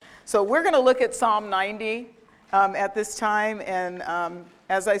So we're going to look at Psalm 90 at this time. And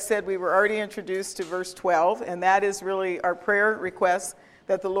as I said, we were already introduced to verse 12. And that is really our prayer request,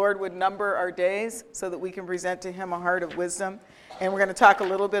 that the Lord would number our days so that we can present to him a heart of wisdom. And we're going to talk a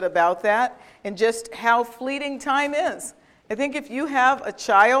little bit about that and just how fleeting time is. I think if you have a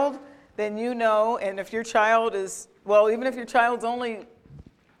child, then you know, and if your child is, well, even if your child's only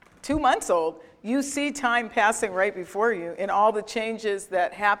 2 months old, you see time passing right before you and all the changes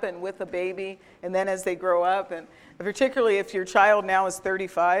that happen with a baby and then as they grow up. And particularly if your child now is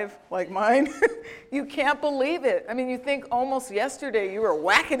 35, like mine, you can't believe it. I mean, you think almost yesterday you were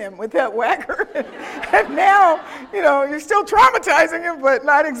whacking him with that whacker. And now, you're still traumatizing him, but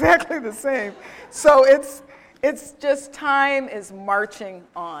not exactly the same. So it's just time is marching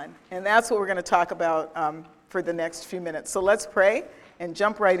on. And that's what we're going to talk about for the next few minutes. So let's pray and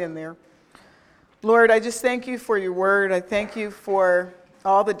jump right in there. Lord, I just thank you for your word. I thank you for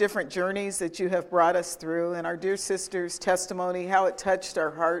all the different journeys that you have brought us through, and our dear sister's testimony, how it touched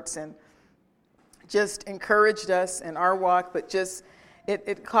our hearts and just encouraged us in our walk, but just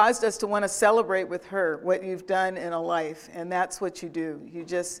it caused us to want to celebrate with her what you've done in a life, and that's what you do. You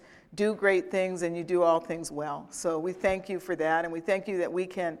just do great things, and you do all things well. So we thank you for that, and we thank you that we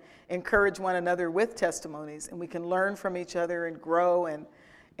can encourage one another with testimonies, and we can learn from each other and grow and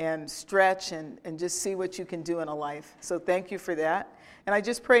stretch and just see what you can do in a life. So thank you for that. And I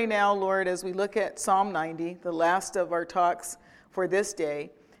just pray now, Lord, as we look at Psalm 90, the last of our talks for this day,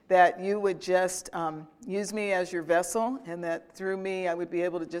 that you would just use me as your vessel, and that through me I would be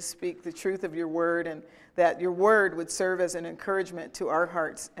able to just speak the truth of your word, and that your word would serve as an encouragement to our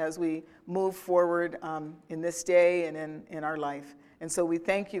hearts as we move forward in this day and in our life. And so we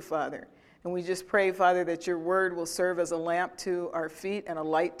thank you, Father. And we just pray, Father, that your word will serve as a lamp to our feet and a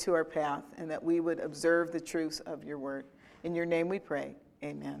light to our path, and that we would observe the truths of your word. In your name we pray.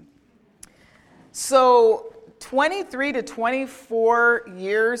 Amen. So 23 to 24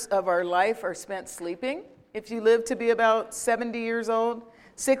 years of our life are spent sleeping. If you live to be about 70 years old,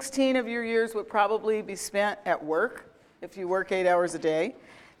 16 of your years would probably be spent at work, if you work 8 hours a day.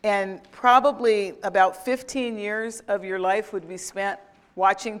 And probably about 15 years of your life would be spent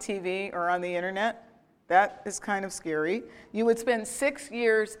watching TV or on the internet. That is kind of scary. You would spend 6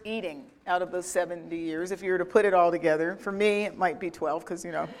 years eating out of those 70 years if you were to put it all together. For me, it might be 12 because,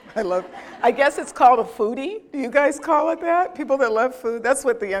 I guess it's called a foodie. Do you guys call it that? People that love food? That's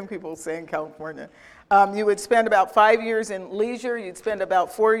what the young people say in California. You would spend about 5 years in leisure. You'd spend about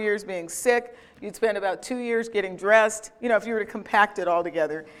 4 years being sick. You'd spend about 2 years getting dressed, if you were to compact it all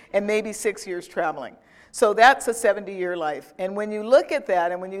together, and maybe 6 years traveling. So that's a 70-year life. And when you look at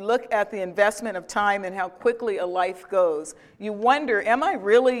that, and when you look at the investment of time and how quickly a life goes, you wonder, am I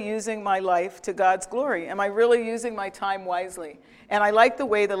really using my life to God's glory? Am I really using my time wisely? And I like the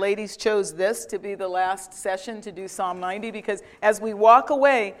way the ladies chose this to be the last session to do Psalm 90, because as we walk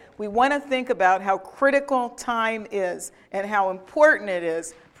away, we want to think about how critical time is and how important it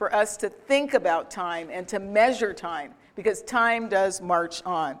is for us to think about time and to measure time, because time does march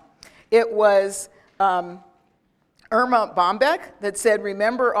on. It was Irma Bombeck that said,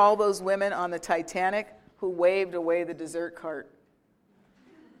 remember all those women on the Titanic who waved away the dessert cart.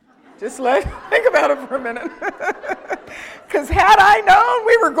 Just think about it for a minute. Because had I known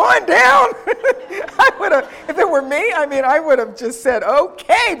we were going down, I would have, if it were me, I would have just said,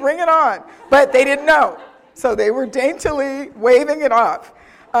 okay, bring it on. But they didn't know. So they were daintily waving it off.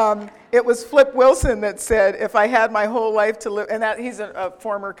 It was Flip Wilson that said, if I had my whole life to live, and that he's a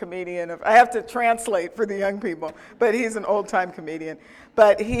former comedian. I have to translate for the young people, but he's an old-time comedian.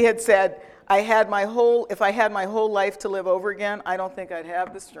 But he had said, if I had my whole life to live over again, I don't think I'd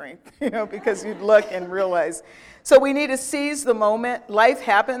have the strength, because you'd look and realize. So we need to seize the moment. Life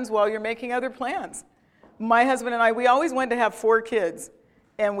happens while you're making other plans. My husband and I, we always wanted to have 4 kids,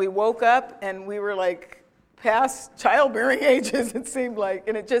 and we woke up and we were like past childbearing ages, it seemed like,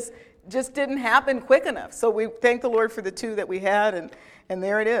 and it just didn't happen quick enough. So we thank the Lord for the 2 that we had, and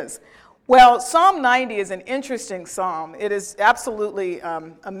there it is. Well, Psalm 90 is an interesting psalm. It is absolutely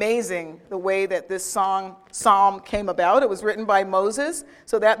amazing the way that this psalm came about. It was written by Moses,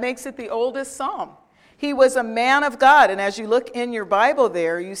 so that makes it the oldest psalm. He was a man of God, and as you look in your Bible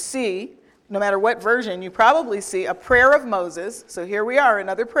there, you see, no matter what version, you probably see a prayer of Moses. So here we are,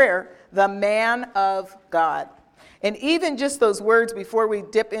 another prayer, the man of God. And even just those words before we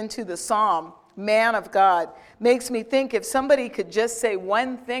dip into the psalm, man of God, makes me think if somebody could just say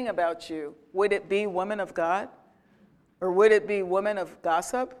one thing about you, would it be woman of God? Or would it be woman of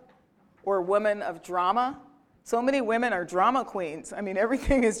gossip? Or woman of drama? So many women are drama queens.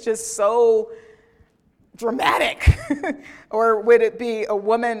 Everything is just so dramatic? Or would it be a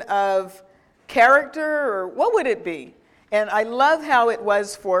woman of character? Or what would it be? And I love how it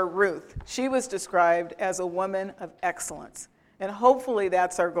was for Ruth. She was described as a woman of excellence. And hopefully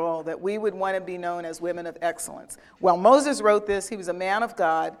that's our goal, that we would want to be known as women of excellence. Well, Moses wrote this. He was a man of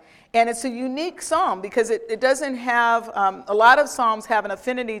God. And it's a unique psalm because it doesn't have, a lot of psalms have an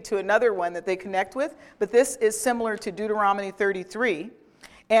affinity to another one that they connect with. But this is similar to Deuteronomy 33.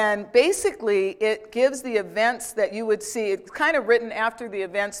 And basically, it gives the events that you would see. It's kind of written after the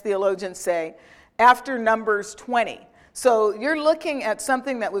events, theologians say, after Numbers 20. So you're looking at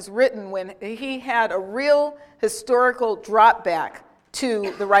something that was written when he had a real historical drop back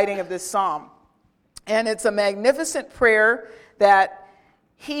to the writing of this psalm. And it's a magnificent prayer that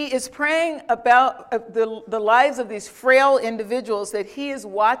he is praying about the lives of these frail individuals that he is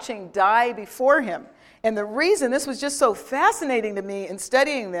watching die before him. And the reason, this was just so fascinating to me in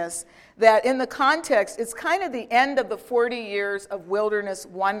studying this, that in the context, it's kind of the end of the 40 years of wilderness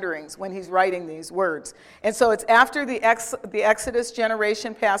wanderings when he's writing these words. And so it's after the Exodus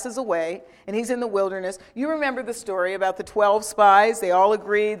generation passes away, and he's in the wilderness. You remember the story about the 12 spies. They all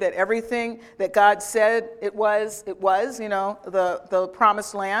agreed that everything that God said it was, the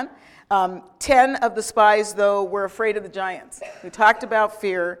promised land. 10 of the spies, though, were afraid of the giants. We talked about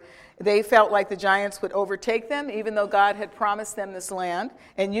fear. They felt like the giants would overtake them, even though God had promised them this land.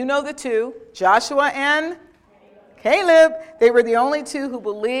 And you know the two, Joshua and Caleb. They were the only two who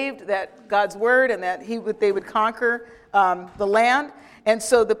believed that God's word and that they would conquer the land. And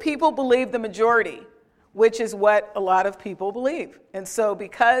so the people believed the majority, which is what a lot of people believe. And so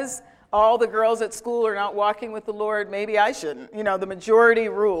because all the girls at school are not walking with the Lord, maybe I shouldn't. The majority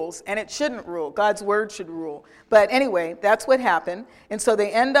rules, and it shouldn't rule. God's word should rule. But anyway, that's what happened. And so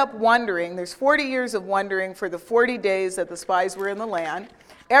they end up wandering. There's 40 years of wandering for the 40 days that the spies were in the land.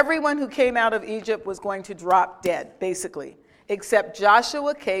 Everyone who came out of Egypt was going to drop dead, basically, except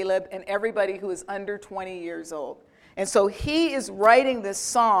Joshua, Caleb, and everybody who is under 20 years old. And so he is writing this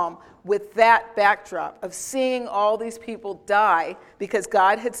psalm with that backdrop of seeing all these people die because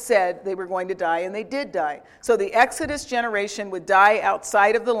God had said they were going to die, and they did die. So the Exodus generation would die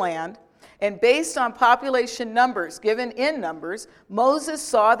outside of the land, and based on population numbers, given in numbers, Moses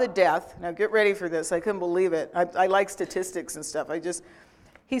saw the death. Now get ready for this. I couldn't believe it. I like statistics and stuff.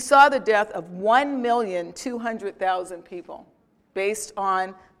 He saw the death of 1,200,000 people based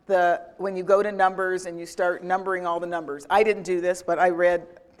on when you go to Numbers and you start numbering all the numbers. I didn't do this, but I read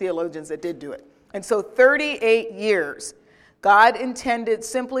theologians that did do it. And so 38 years, God intended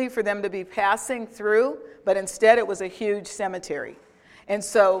simply for them to be passing through, but instead it was a huge cemetery. And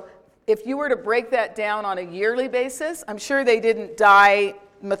so if you were to break that down on a yearly basis, I'm sure they didn't die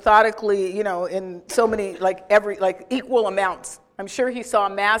methodically, in so many, equal amounts. I'm sure he saw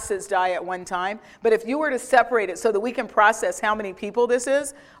masses die at one time. But if you were to separate it so that we can process how many people this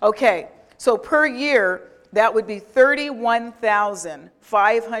is, okay, so per year, that would be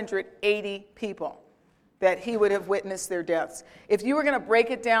 31,580 people that he would have witnessed their deaths. If you were going to break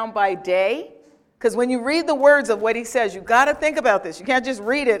it down by day, because when you read the words of what he says, you've got to think about this. You can't just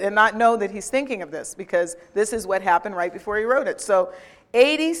read it and not know that he's thinking of this, because this is what happened right before he wrote it. So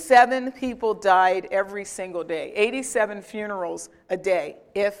 87 people died every single day, 87 funerals a day,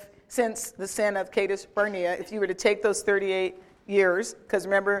 since the sin of Kadesh Barnea, if you were to take those 38 years, because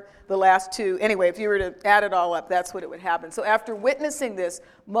remember the last two, anyway, if you were to add it all up, that's what it would happen. So after witnessing this,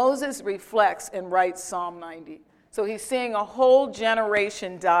 Moses reflects and writes Psalm 90. So he's seeing a whole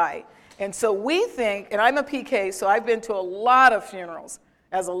generation die. And so we think, and I'm a PK, so I've been to a lot of funerals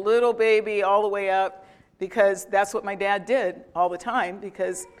as a little baby all the way up, because that's what my dad did all the time,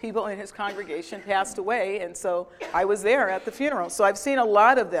 because people in his congregation passed away, and so I was there at the funeral. So I've seen a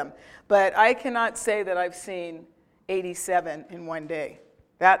lot of them, but I cannot say that I've seen 87 in one day.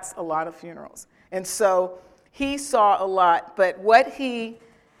 That's a lot of funerals. And so he saw a lot, but what he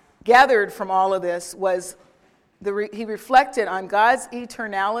gathered from all of this was he reflected on God's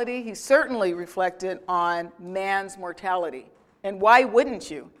eternality. He certainly reflected on man's mortality. And why wouldn't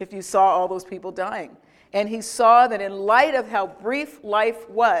you if you saw all those people dying? And he saw that in light of how brief life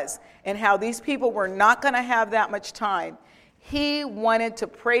was and how these people were not going to have that much time, he wanted to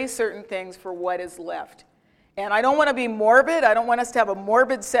pray certain things for what is left. And I don't want to be morbid. I don't want us to have a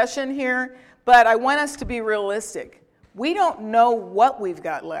morbid session here, but I want us to be realistic. We don't know what we've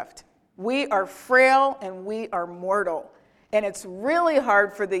got left. We are frail and we are mortal. And it's really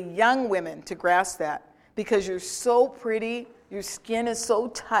hard for the young women to grasp that, because you're so pretty, your skin is so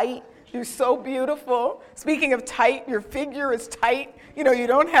tight, you're so beautiful. Speaking of tight, your figure is tight. You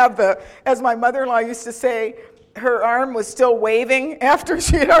don't have as my mother-in-law used to say, her arm was still waving after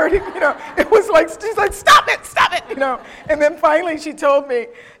she had already, it was like, she's like, stop it, And then finally she told me,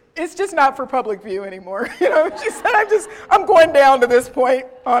 it's just not for public view anymore. She said, I'm going down to this point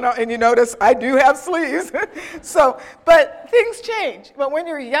and you notice I do have sleeves. But things change. But when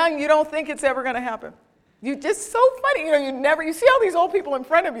you're young, you don't think it's ever going to happen. You just so funny. You see all these old people in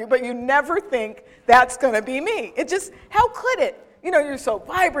front of you, but you never think that's going to be me. It just, how could it? You're so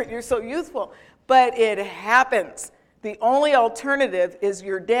vibrant, you're so youthful. But it happens. The only alternative is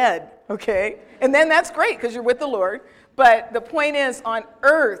you're dead, okay? And then that's great because you're with the Lord. But the point is, on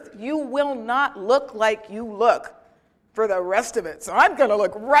earth, you will not look like you look for the rest of it. So I'm going to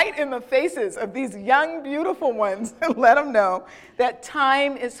look right in the faces of these young, beautiful ones and let them know that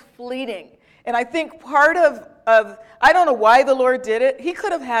time is fleeting. And I think part of I don't know why the Lord did it. He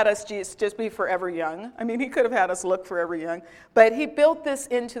could have had us just be forever young. I mean, he could have had us look forever young. But he built this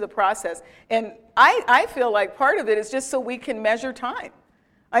into the process. And I feel like part of it is just so we can measure time.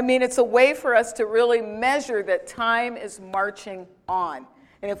 I mean, it's a way for us to really measure that time is marching on.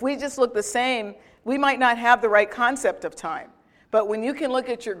 And if we just look the same, we might not have the right concept of time. But when you can look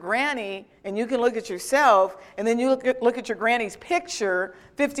at your granny and you can look at yourself, and then you look at your granny's picture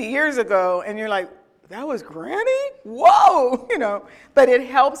 50 years ago, and you're like, that was Granny? Whoa! But it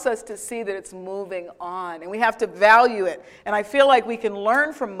helps us to see that it's moving on, and we have to value it. And I feel like we can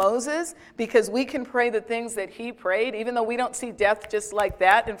learn from Moses because we can pray the things that he prayed, even though we don't see death just like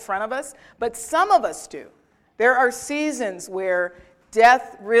that in front of us. But some of us do. There are seasons where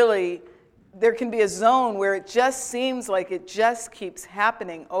death really, there can be a zone where it just seems like it just keeps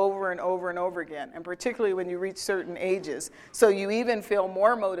happening over and over and over again, and particularly when you reach certain ages. So you even feel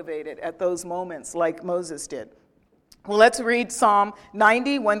more motivated at those moments like Moses did. Well, let's read Psalm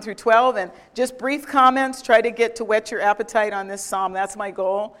 90, 1 through 12, and just brief comments. Try to get to whet your appetite on this psalm. That's my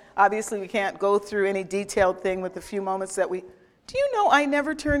goal. Obviously, we can't go through any detailed thing with the few moments that we... Do you know I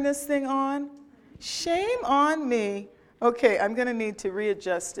never turned this thing on? Shame on me. Okay, I'm going to need to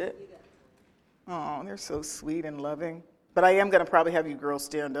readjust it. Oh, they're so sweet and loving. But I am going to probably have you girls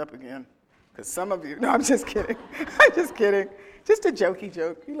stand up again. Because some of you... No, I'm just kidding. I'm just kidding. Just a jokey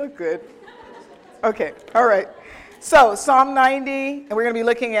joke. You look good. Okay, all right. So, Psalm 90, and we're going to be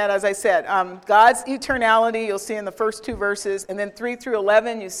looking at, as I said, God's eternality, you'll see in the first two verses, and then 3 through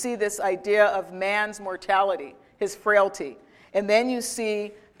 11, you see this idea of man's mortality, his frailty. And then you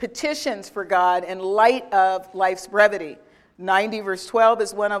see petitions for God in light of life's brevity. 90 verse 12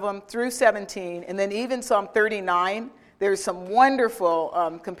 is one of them, through 17, and then even Psalm 39, there's some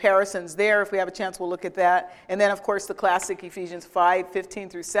wonderful comparisons there. If we have a chance, we'll look at that. And then, of course, the classic Ephesians 5, 15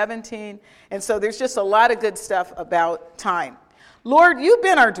 through 17. And so there's just a lot of good stuff about time. Lord, you've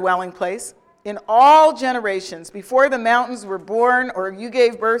been our dwelling place in all generations, before the mountains were born, or you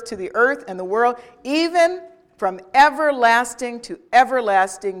gave birth to the earth and the world. Even from everlasting to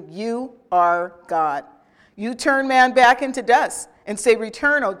everlasting, you are God. You turn man back into dust and say,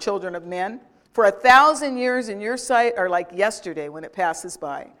 return, O children of men. For 1,000 years in your sight are like yesterday when it passes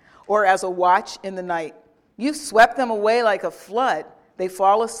by, or as a watch in the night. You swept them away like a flood. They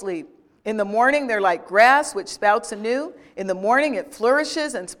fall asleep. In the morning they're like grass which sprouts anew. In the morning it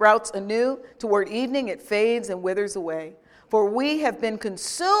flourishes and sprouts anew. Toward evening it fades and withers away. For we have been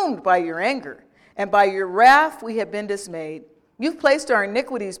consumed by your anger, and by your wrath we have been dismayed. You've placed our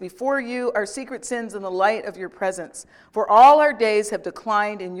iniquities before you, our secret sins in the light of your presence. For all our days have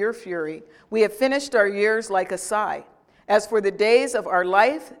declined in your fury. We have finished our years like a sigh. As for the days of our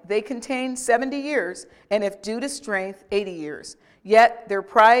life, they contain 70 years, and if due to strength, 80 years. Yet their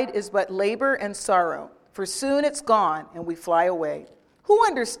pride is but labor and sorrow, for soon it's gone, and we fly away. Who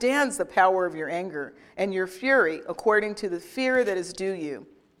understands the power of your anger and your fury according to the fear that is due you?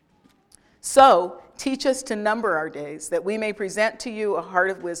 So, teach us to number our days, that we may present to you a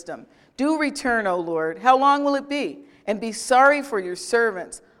heart of wisdom. Do return, O Lord. How long will it be? And be sorry for your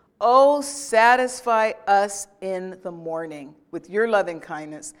servants. Oh, satisfy us in the morning with your loving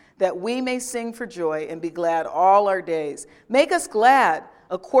kindness, that we may sing for joy and be glad all our days. Make us glad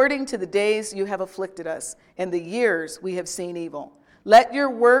according to the days you have afflicted us, and the years we have seen evil. Let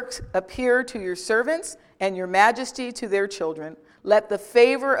your works appear to your servants, and your majesty to their children. Let the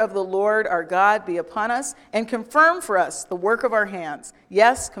favor of the Lord our God be upon us, and confirm for us the work of our hands.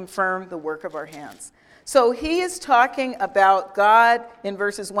 Yes, confirm the work of our hands. So he is talking about God in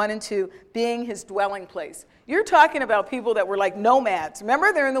verses 1 and 2 being his dwelling place. You're talking about people that were like nomads.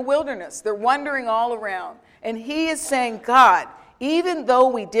 Remember, they're in the wilderness. They're wandering all around. And he is saying, God, even though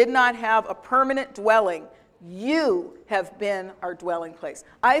we did not have a permanent dwelling, You have been our dwelling place.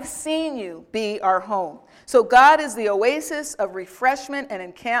 I've seen you be our home. So God is the oasis of refreshment and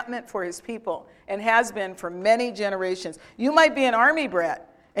encampment for his people and has been for many generations. You might be an army brat,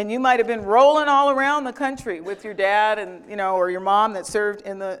 and you might have been rolling all around the country with your dad and, or your mom that served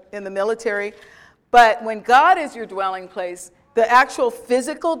in the military. But when God is your dwelling place, the actual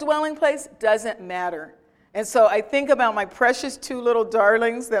physical dwelling place doesn't matter. And so I think about my precious two little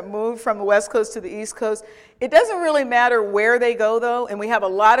darlings that moved from the West Coast to the East Coast. It doesn't really matter where they go, though, and we have a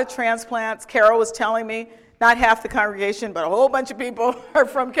lot of transplants. Carol was telling me, not half the congregation, but a whole bunch of people are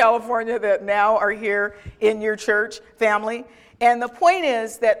from California that now are here in your church family. And the point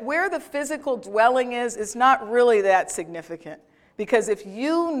is that where the physical dwelling is not really that significant. Because if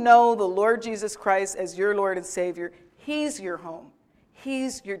you know the Lord Jesus Christ as your Lord and Savior, he's your home.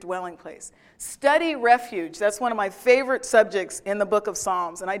 He's your dwelling place. Study refuge. That's one of my favorite subjects in the book of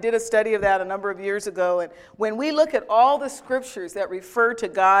Psalms. And I did a study of that a number of years ago. And when we look at all the scriptures that refer to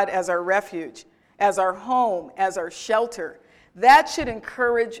God as our refuge, as our home, as our shelter, that should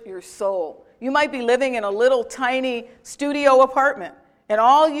encourage your soul. You might be living in a little tiny studio apartment, and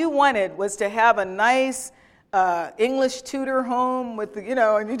all you wanted was to have a nice English tutor home with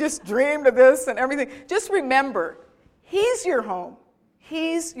and you just dreamed of this and everything. Just remember, he's your home.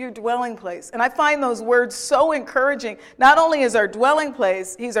 He's your dwelling place. And I find those words so encouraging. Not only is our dwelling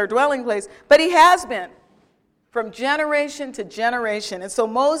place, he's our dwelling place, but he has been from generation to generation. And so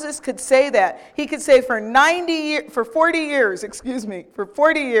Moses could say that. He could say for 40 years,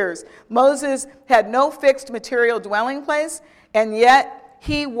 Moses had no fixed material dwelling place, and yet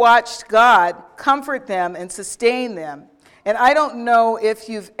he watched God comfort them and sustain them. And I don't know if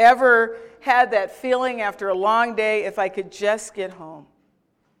you've ever had that feeling after a long day, if I could just get home.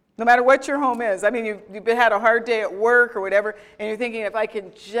 No matter what your home is. I mean, you've had a hard day at work or whatever, and you're thinking, if I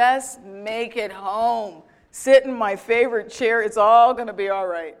can just make it home, sit in my favorite chair, it's all going to be all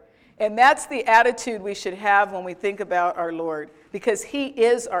right. And that's the attitude we should have when we think about our Lord, because he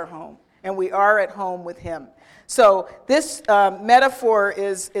is our home, and we are at home with him. So this metaphor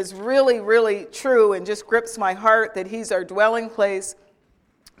is really, really true and just grips my heart that he's our dwelling place.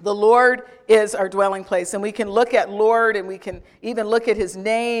 The Lord is our dwelling place. And we can look at Lord, and we can even look at his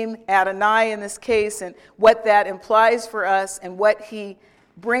name, Adonai in this case, and what that implies for us and what he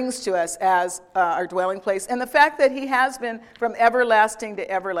brings to us as our dwelling place. And the fact that he has been from everlasting to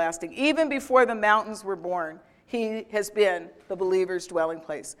everlasting. Even before the mountains were born, he has been the believer's dwelling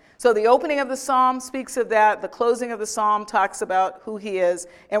place. So the opening of the psalm speaks of that. The closing of the psalm talks about who he is.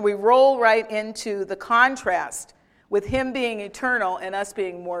 And we roll right into the contrast with him being eternal and us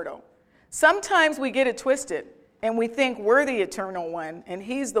being mortal. Sometimes we get it twisted, and we think we're the eternal one, and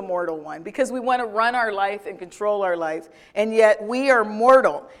he's the mortal one, because we want to run our life and control our life, and yet we are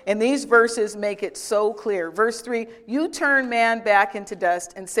mortal. And these verses make it so clear. Verse 3, you turn man back into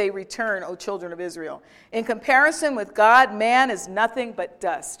dust and say, return, O children of Israel. In comparison with God, man is nothing but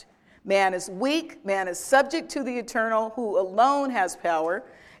dust. Man is weak, man is subject to the eternal, who alone has power.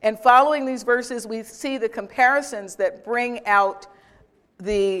 And following these verses, we see the comparisons that bring out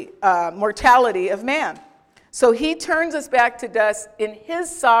the mortality of man. So he turns us back to dust in his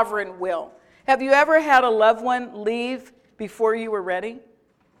sovereign will. Have you ever had a loved one leave before you were ready?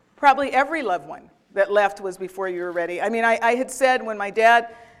 Probably every loved one that left was before you were ready. I mean, I had said when my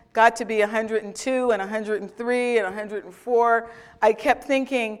dad got to be 102 and 103 and 104, I kept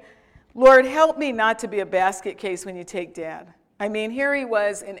thinking, Lord, help me not to be a basket case when you take Dad. I mean, here he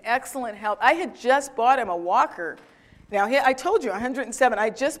was in excellent health. I had just bought him a walker. Now, I told you, 107.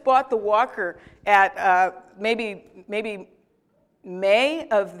 I just bought the walker at maybe May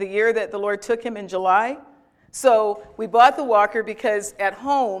of the year that the Lord took him in July. So we bought the walker because at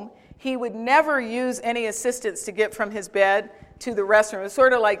home, he would never use any assistance to get from his bed to the restroom. It's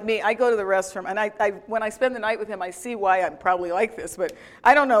sort of like me. I go to the restroom, and I when I spend the night with him, I see why I'm probably like this, but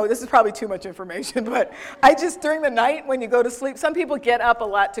I don't know. This is probably too much information, but I just, during the night when you go to sleep, some people get up a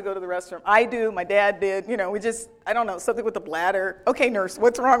lot to go to the restroom. I do. My dad did. I don't know, something with the bladder. Okay, nurse,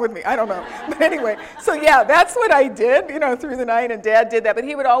 what's wrong with me? I don't know. But anyway, so yeah, that's what I did, through the night, and Dad did that. But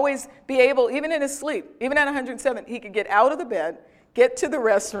he would always be able, even in his sleep, even at 107, he could get out of the bed, get to the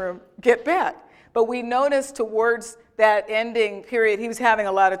restroom, get back. But we noticed towards that ending period, he was having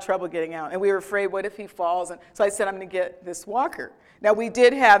a lot of trouble getting out. And we were afraid, what if he falls? And so I said, I'm going to get this walker. Now, we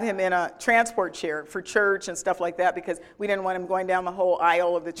did have him in a transport chair for church and stuff like that because we didn't want him going down the whole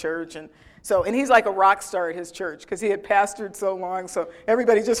aisle of the church. And he's like a rock star at his church because he had pastored so long. So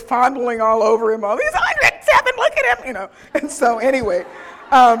everybody just fondling all over him. Oh, he's 107, look at him, And so anyway,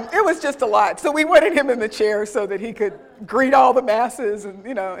 it was just a lot. So we wanted him in the chair so that he could greet all the masses and,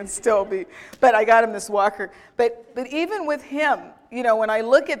 and still be, but I got him this walker. But even with him, when I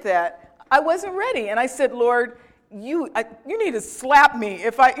look at that, I wasn't ready. And I said, Lord, you need to slap me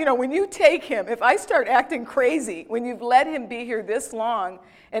if when you take him, if I start acting crazy, when you've let him be here this long.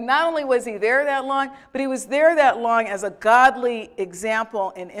 And not only was he there that long, but he was there that long as a godly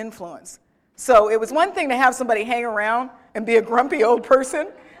example and influence. So it was one thing to have somebody hang around and be a grumpy old person.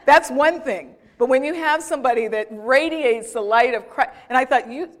 That's one thing. But when you have somebody that radiates the light of Christ, and I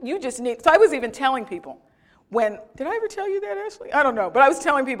thought, you just need, so I was even telling people, did I ever tell you that, Ashley? I don't know. But I was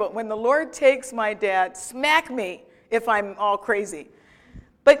telling people, when the Lord takes my dad, smack me if I'm all crazy.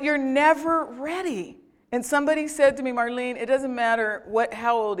 But you're never ready. And somebody said to me, Marlene, it doesn't matter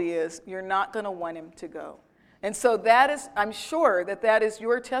how old he is, you're not going to want him to go. And so I'm sure that is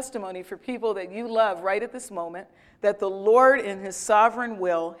your testimony for people that you love right at this moment, that the Lord in his sovereign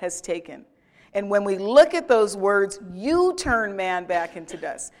will has taken. And when we look at those words, you turn man back into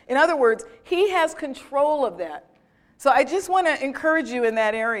dust. In other words, he has control of that. So I just want to encourage you in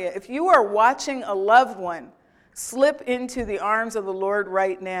that area. If you are watching a loved one slip into the arms of the Lord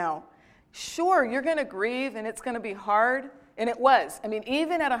right now, sure, you're going to grieve and it's going to be hard. And it was. I mean,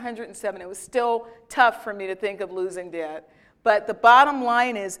 even at 107, it was still tough for me to think of losing Dad. But the bottom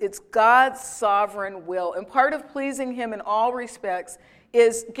line is, it's God's sovereign will. And part of pleasing him in all respects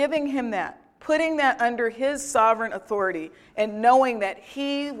is giving him that, putting that under his sovereign authority, and knowing that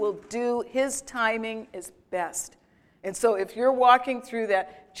he will do, his timing is best. And so if you're walking through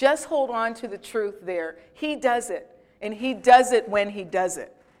that, just hold on to the truth there. He does it. And he does it when he does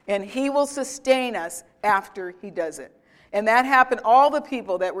it. And he will sustain us after he does it. And that happened, all the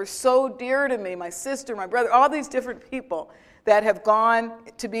people that were so dear to me, my sister, my brother, all these different people that have gone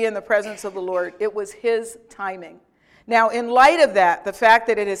to be in the presence of the Lord, it was his timing. Now, in light of that, the fact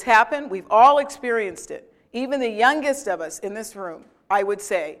that it has happened, we've all experienced it. Even the youngest of us in this room, I would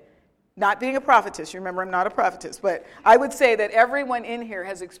say, not being a prophetess, you remember I'm not a prophetess, but I would say that everyone in here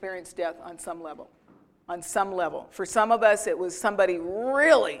has experienced death on some level. On some level. For some of us, it was somebody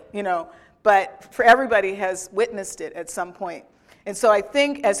really, but for everybody has witnessed it at some point. And so I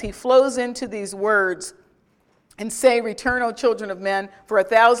think as he flows into these words and say, return, O children of men, for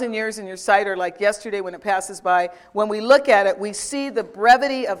 1,000 years in your sight are like yesterday when it passes by. When we look at it, we see the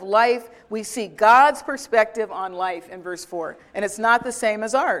brevity of life. We see God's perspective on life in verse 4. And it's not the same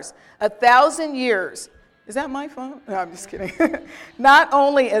as ours. 1,000 years. Is that my phone? No, I'm just kidding. Not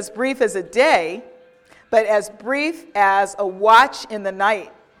only as brief as a day, but as brief as a watch in the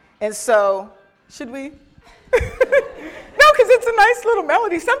night. And so, should we? No, because it's a nice little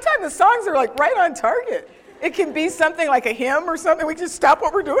melody. Sometimes the songs are like right on target. It can be something like a hymn or something. We just stop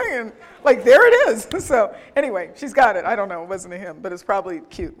what we're doing and like, there it is. So anyway, she's got it. I don't know. It wasn't a hymn, but it's probably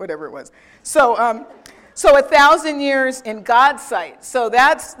cute, whatever it was. So 1,000 years in God's sight. So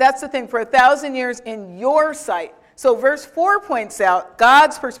that's the thing, for 1,000 years in your sight. So verse 4 points out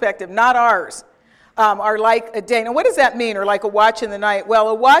God's perspective, not ours. Are like a day. Now, what does that mean, or like a watch in the night? Well,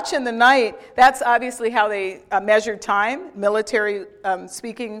 a watch in the night, that's obviously how they measured time, militarily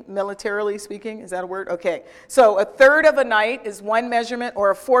speaking, is that a word? Okay. So a third of a night is one measurement,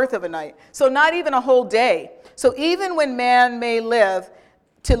 or a fourth of a night. So not even a whole day. So even when man may live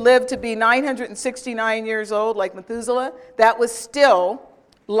to be 969 years old, like Methuselah, that was still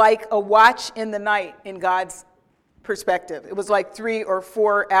like a watch in the night in God's perspective. It was like 3 or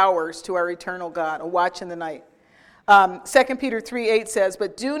 4 hours to our eternal God, a watch in the night. 2 Peter 3:8 says,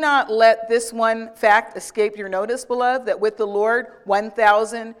 but do not let this one fact escape your notice, beloved, that with the Lord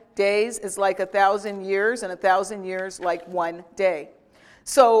 1,000 days is like 1,000 years, and 1,000 years like one day.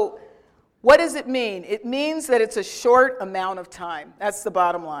 So what does it mean? It means that it's a short amount of time. That's the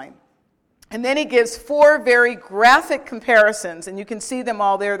bottom line. And then he gives 4 very graphic comparisons, and you can see them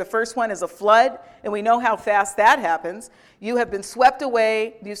all there. The first one is a flood, and we know how fast that happens. You have been swept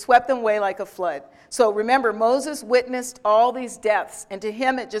away. You swept them away like a flood. So remember, Moses witnessed all these deaths, and to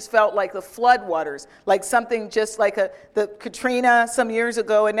him it just felt like the flood waters, like something just like the Katrina some years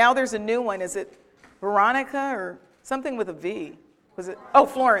ago, and now there's a new one. Is it Veronica or something with a V? Was it? Oh,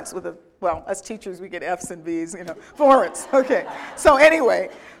 Florence with a, well, us teachers, we get F's and V's, Florence. Okay. So anyway,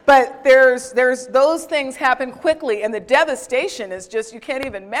 but there's those things happen quickly, and the devastation is just, you can't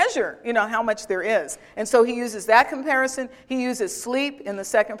even measure, how much there is. And so he uses that comparison. He uses sleep in the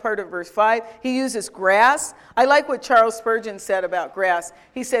second part of verse 5. He uses grass. I like what Charles Spurgeon said about grass.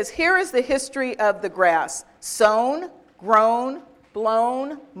 He says, here is the history of the grass: sown, grown,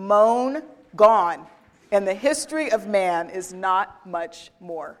 blown, mown, gone. And the history of man is not much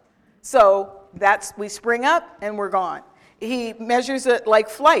more. So we spring up and we're gone. he measures it like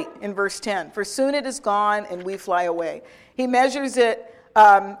flight in verse 10. For soon it is gone and we fly away. He measures it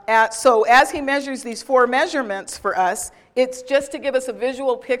so as he measures these 4 measurements for us, it's just to give us a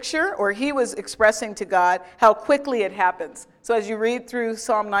visual picture, or he was expressing to God how quickly it happens. So as you read through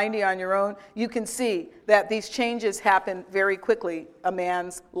Psalm 90 on your own, you can see that these changes happen very quickly. A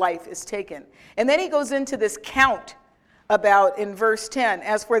man's life is taken. And then he goes into this count about in verse 10,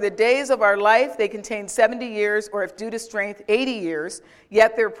 as for the days of our life, they contain 70 years, or if due to strength, 80 years,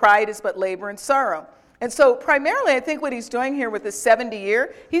 yet their pride is but labor and sorrow. And so primarily, I think what he's doing here with the 70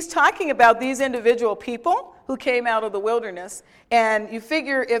 year, he's talking about these individual people who came out of the wilderness. And you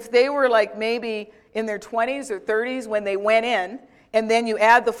figure if they were like maybe in their 20s or 30s when they went in, and then you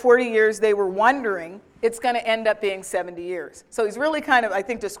add the 40 years they were wandering, it's going to end up being 70 years. So he's really kind of, I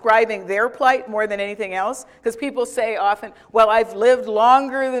think, describing their plight more than anything else, because people say often, well, I've lived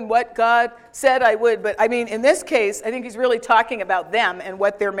longer than what God said I would. But I mean, in this case, I think he's really talking about them and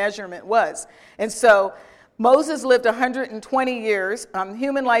what their measurement was. And so Moses lived 120 years.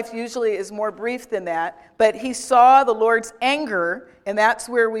 Human life usually is more brief than that, but he saw the Lord's anger, and that's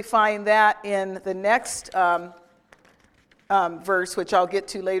where we find that in the next verse, which I'll get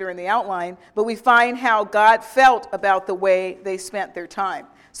to later in the outline, but we find how God felt about the way they spent their time.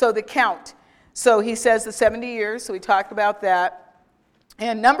 So the count. So he says the 70 years, so we talked about that.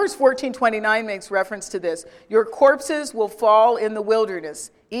 And Numbers 14:29 makes reference to this. Your corpses will fall in the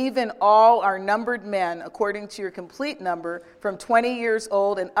wilderness, even all our numbered men, according to your complete number, from 20 years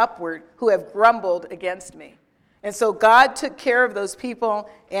old and upward, who have grumbled against me. And so God took care of those people,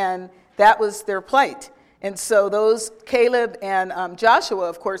 and that was their plight. And so those, Caleb and Joshua,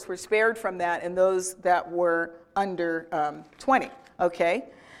 of course, were spared from that, and those that were under 20, okay?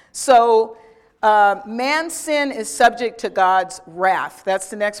 So man's sin is subject to God's wrath.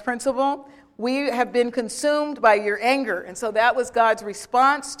 That's the next principle. We have been consumed by your anger. And so that was God's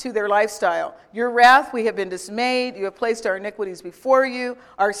response to their lifestyle. Your wrath, we have been dismayed. You have placed our iniquities before you,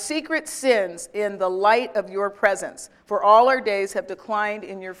 our secret sins in the light of your presence. For all our days have declined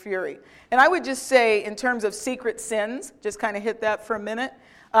in your fury. And I would just say, in terms of secret sins, just kind of hit that for a minute.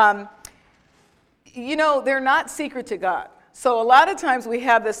 They're not secret to God. So a lot of times we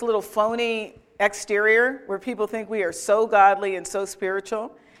have this little phony exterior where people think we are so godly and so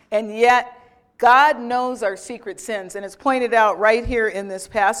spiritual. And yet, God knows our secret sins, and it's pointed out right here in this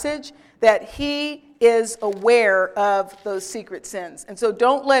passage that he is aware of those secret sins. And so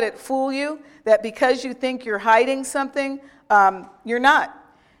don't let it fool you that because you think you're hiding something, you're not.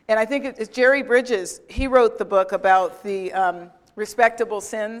 And I think it's Jerry Bridges. He wrote the book about the respectable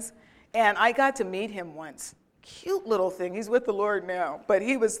sins, and I got to meet him once. Cute little thing. He's with the Lord now, but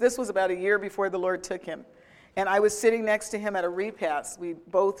this was about a year before the Lord took him. And I was sitting next to him at a repast. We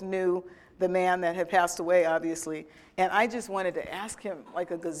both knew the man that had passed away, obviously. And I just wanted to ask him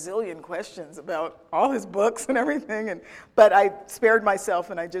like a gazillion questions about all his books and everything. But I spared myself,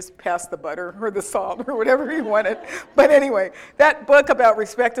 and I just passed the butter or the salt or whatever he wanted. But anyway, that book about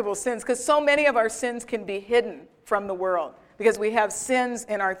respectable sins, because so many of our sins can be hidden from the world, because we have sins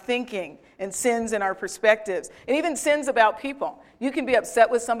in our thinking and sins in our perspectives, and even sins about people. You can be upset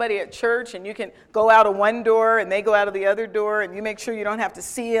with somebody at church, and you can go out of one door and they go out of the other door, and you make sure you don't have to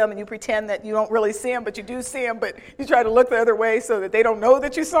see them, and you pretend that you don't really see them, but you do see them, but you try to look the other way so that they don't know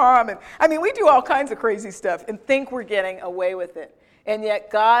that you saw them. And I mean, we do all kinds of crazy stuff and think we're getting away with it. And yet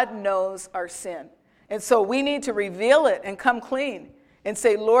God knows our sin. And so we need to reveal it and come clean and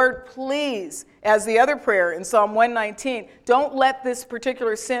say, Lord, please, as the other prayer in Psalm 119, don't let this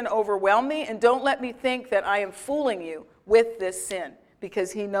particular sin overwhelm me, and don't let me think that I am fooling you with this sin,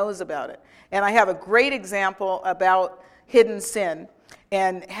 because he knows about it. And I have a great example about hidden sin,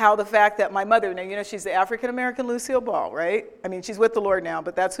 and how the fact that my mother, now she's the African-American Lucille Ball, right? I mean, she's with the Lord now,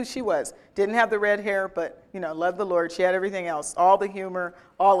 but that's who she was. Didn't have the red hair, but, loved the Lord. She had everything else, all the humor,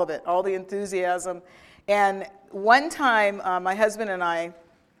 all of it, all the enthusiasm. And one time, my husband and I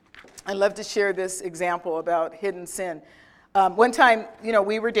love to share this example about hidden sin. One time,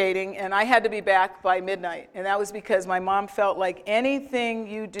 we were dating, and I had to be back by midnight. And that was because my mom felt like anything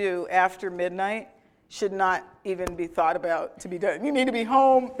you do after midnight should not even be thought about to be done. You need to be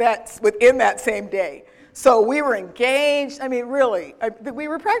home within that same day. So we were engaged. I mean, really, we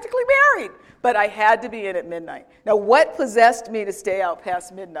were practically married. But I had to be in at midnight. Now, what possessed me to stay out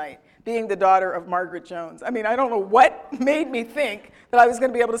past midnight? Being the daughter of Margaret Jones. I mean, I don't know what made me think that I was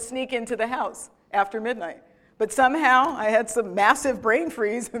going to be able to sneak into the house after midnight. But somehow I had some massive brain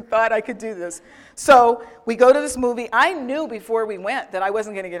freeze and thought I could do this. So we go to this movie. I knew before we went that I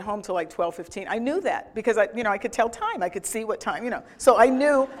wasn't going to get home till like 12:15. I knew that because I could tell time. I could see what time, So I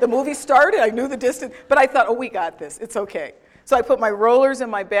knew the movie started. I knew the distance. But I thought, we got this. It's okay. So I put my rollers in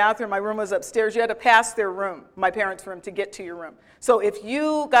my bathroom. My room was upstairs. You had to pass their room, my parents' room, to get to your room. So if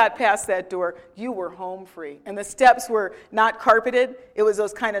you got past that door, you were home free. And the steps were not carpeted. It was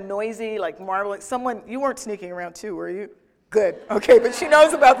those kind of noisy, like marble. You weren't sneaking around too, were you? Good. Okay, but she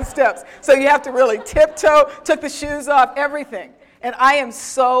knows about the steps. So you have to really tiptoe, took the shoes off, everything. And I am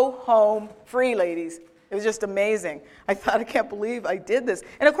so home free, ladies. It was just amazing. I thought, I can't believe I did this.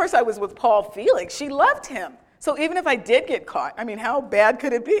 And of course I was with Paul Felix. She loved him. So even if I did get caught, how bad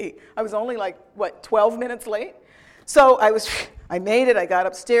could it be? I was only 12 minutes late? So I made it. I got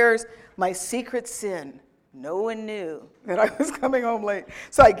upstairs. My secret sin, no one knew that I was coming home late.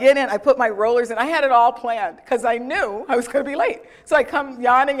 So I get in, I put my rollers in. I had it all planned because I knew I was going to be late. So I come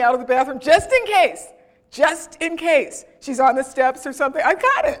yawning out of the bathroom just in case she's on the steps or something. I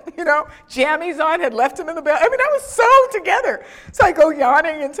got it, Jammies on, had left him in the bathroom. I was so together. So I go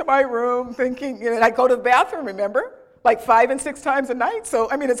yawning into my room thinking, and I go to the bathroom, remember? Like 5 and 6 times a night. So,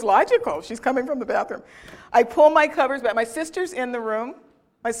 it's logical. She's coming from the bathroom. I pull my covers back. My sister's in the room.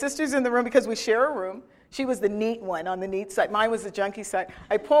 Because we share a room. She was the neat one on the neat side. Mine was the junky side.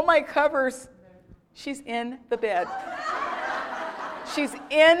 I pull my covers. She's in the bed. She's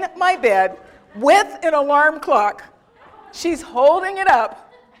in my bed with an alarm clock. She's holding it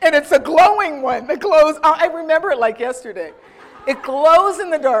up, and it's a glowing one that glows. I remember it like yesterday. It glows in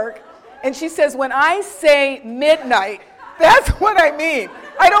the dark, and she says, when I say midnight, that's what I mean.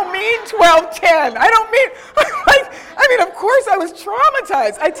 I don't mean 12:10. I don't mean, of course I was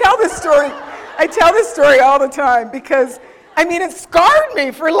traumatized. I tell this story all the time because, it scarred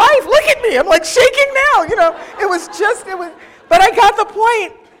me for life. Look at me. I'm shaking now, but I got the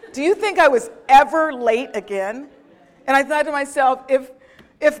point. Do you think I was ever late again? And I thought to myself, if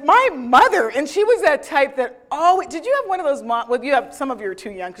my mother, and she was that type that always, did you have one of those moms, you have, some of you are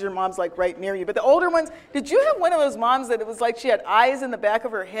too young because your mom's right near you, but the older ones, did you have one of those moms that it was like she had eyes in the back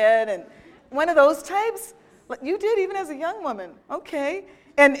of her head and one of those types? You did even as a young woman, okay.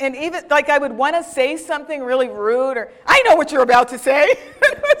 And even I would want to say something really rude or, I know what you're about to say.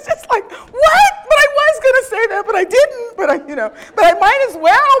 It's just what? But I was going to say that, but I didn't. But I might as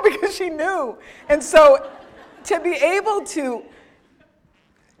well because she knew. And so to be able to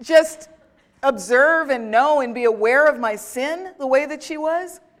just observe and know and be aware of my sin the way that she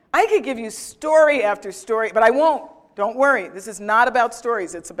was, I could give you story after story, but I won't. Don't worry. This is not about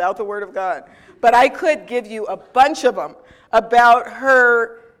stories. It's about the Word of God. But I could give you a bunch of them about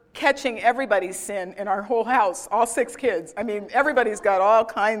her catching everybody's sin in our whole house, all 6 kids. Everybody's got all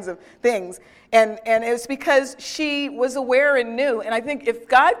kinds of things. And it's because she was aware and knew. And I think if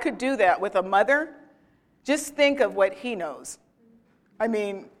God could do that with a mother, just think of what he knows.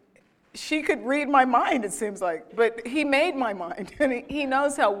 She could read my mind, it seems like. But he made my mind. And he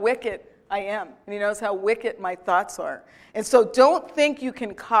knows how wicked I am. And he knows how wicked my thoughts are. And so don't think you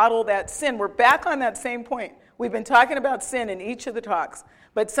can coddle that sin. We're back on that same point. We've been talking about sin in each of the talks.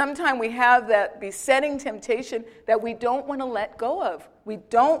 But sometimes we have that besetting temptation that we don't want to let go of. We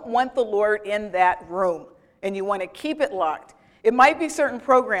don't want the Lord in that room. And you want to keep it locked. It might be certain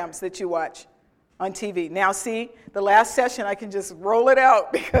programs that you watch on TV. Now see, the last session I can just roll it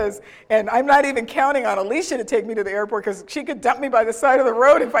out and I'm not even counting on Alicia to take me to the airport because she could dump me by the side of the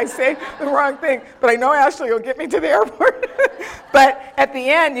road if I say the wrong thing. But I know Ashley will get me to the airport. But at the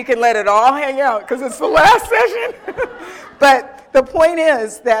end, you can let it all hang out because it's the last session. But the point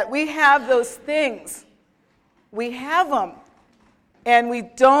is that we have those things. We have them. And we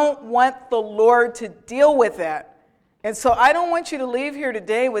don't want the Lord to deal with that. And so I don't want you to leave here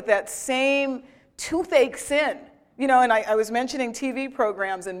today with that same toothache sin. And I was mentioning TV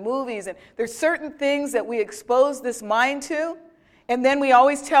programs and movies, and there's certain things that we expose this mind to, and then we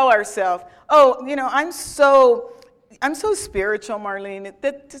always tell ourselves, I'm so spiritual, Marlene.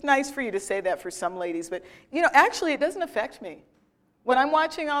 It's nice for you to say that for some ladies, but, actually it doesn't affect me. When I'm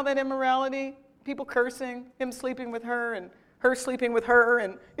watching all that immorality, people cursing, him sleeping with her, and her sleeping with her,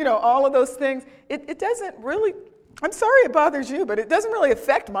 and, all of those things, it doesn't really, I'm sorry it bothers you, but it doesn't really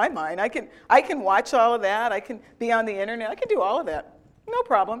affect my mind. I can watch all of that. I can be on the internet. I can do all of that. No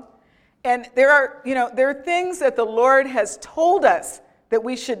problem. And there are things that the Lord has told us that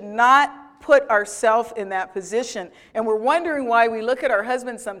we should not put ourselves in that position. And we're wondering why we look at our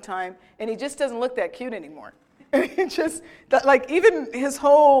husband sometime and he just doesn't look that cute anymore. And it's just, even his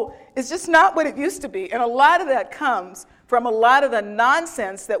whole, it's just not what it used to be. And a lot of that comes from a lot of the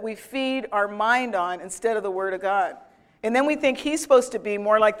nonsense that we feed our mind on instead of the Word of God. And then we think he's supposed to be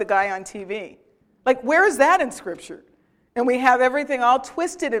more like the guy on TV. Like, where is that in Scripture? And we have everything all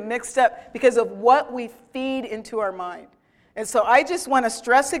twisted and mixed up because of what we feed into our mind. And so I just want to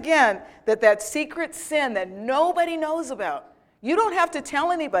stress again that secret sin that nobody knows about, you don't have to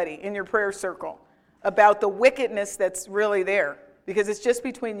tell anybody in your prayer circle about the wickedness that's really there, because it's just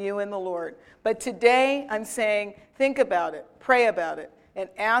between you and the Lord. But today I'm saying, think about it, pray about it, and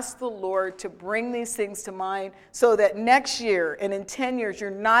ask the Lord to bring these things to mind so that next year and in 10 years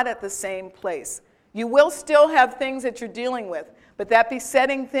you're not at the same place. You will still have things that you're dealing with, but that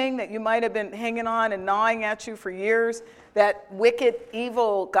besetting thing that you might have been hanging on and gnawing at you for years, that wicked,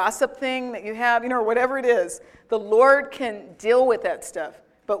 evil gossip thing that you have, or whatever it is, the Lord can deal with that stuff.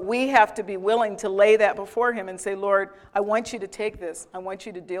 But we have to be willing to lay that before him and say, Lord, I want you to take this. I want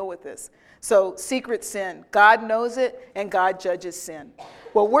you to deal with this. So secret sin, God knows it, and God judges sin.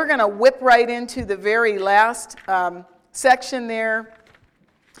 Well, we're going to whip right into the very last section there,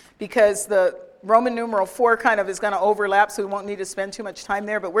 because the Roman numeral 4 kind of is going to overlap, so we won't need to spend too much time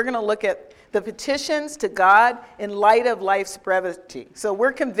there. But we're going to look at the petitions to God in light of life's brevity. So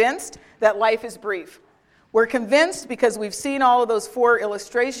we're convinced that life is brief. We're convinced because we've seen all of those 4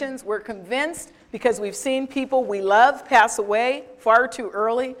 illustrations. We're convinced because we've seen people we love pass away far too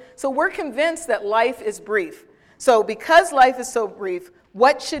early. So we're convinced that life is brief. So because life is so brief,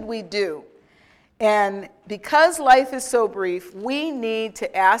 what should we do? And because life is so brief, we need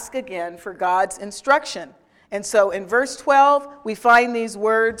to ask again for God's instruction. And so in verse 12, we find these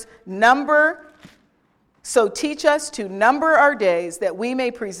words, so teach us to number our days that we may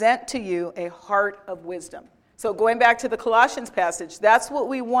present to you a heart of wisdom. So going back to the Colossians passage, that's what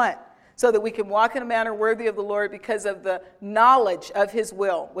we want, so that we can walk in a manner worthy of the Lord because of the knowledge of his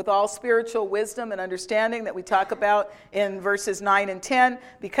will, with all spiritual wisdom and understanding that we talk about in verses 9 and 10.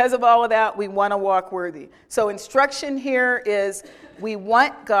 Because of all of that, we want to walk worthy. So instruction here is we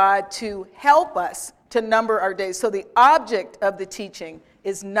want God to help us to number our days. So the object of the teaching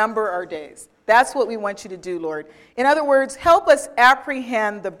is number our days. That's what we want you to do, Lord. In other words, help us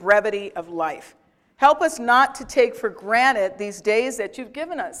apprehend the brevity of life. Help us not to take for granted these days that you've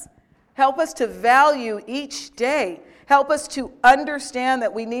given us. Help us to value each day. Help us to understand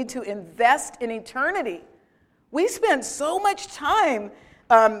that we need to invest in eternity. We spend so much time.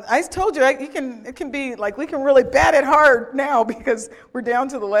 I told you, it can be like we can really bat it hard now because we're down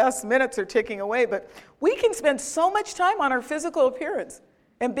to the last minutes are ticking away. But we can spend so much time on our physical appearance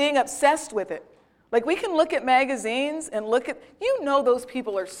and being obsessed with it. Like we can look at magazines and those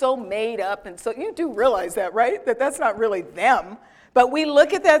people are so made up, and so you do realize that, right? That's not really them. But we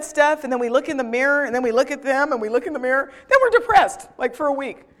look at that stuff, and then we look in the mirror, and then we look at them, and we look in the mirror, then we're depressed, like for a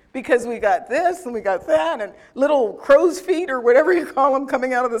week, because we got this, and we got that, and little crow's feet, or whatever you call them,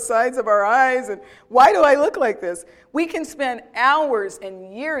 coming out of the sides of our eyes, and why do I look like this? We can spend hours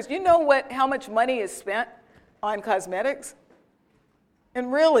and years. You know how much money is spent on cosmetics?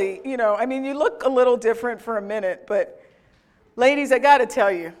 And really, you look a little different for a minute, but ladies, I got to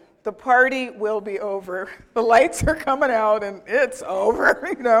tell you, the party will be over. The lights are coming out, and it's over,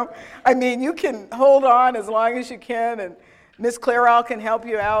 you can hold on as long as you can, and Miss Clairol can help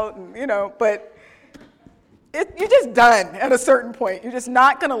you out, and, but you're just done at a certain point. You're just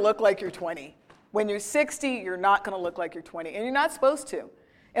not going to look like you're 20. When you're 60, you're not going to look like you're 20, and you're not supposed to.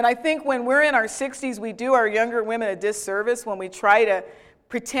 And I think when we're in our 60s, we do our younger women a disservice when we try to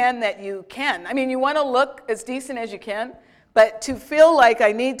pretend that you can. You want to look as decent as you can, but to feel like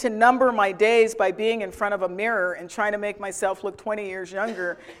I need to number my days by being in front of a mirror and trying to make myself look 20 years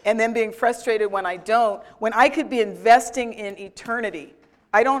younger and then being frustrated when I don't, when I could be investing in eternity.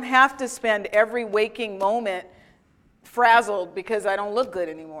 I don't have to spend every waking moment frazzled because I don't look good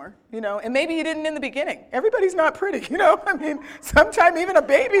anymore, and maybe you didn't in the beginning. Everybody's not pretty, sometimes even a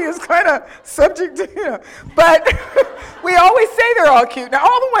baby is kind of subject to, but we always say they're all cute. Now,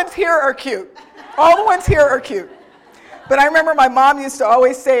 all the ones here are cute. All the ones here are cute. But I remember my mom used to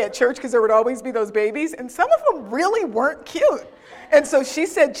always say at church, because there would always be those babies, and some of them really weren't cute. And so she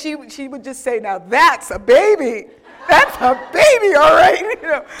said she would just say, now that's a baby. That's a baby, all right.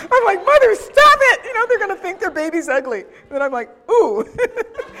 I'm like, Mother, stop it. They're going to think their baby's ugly. And I'm like, ooh.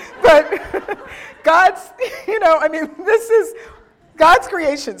 But God's, this is God's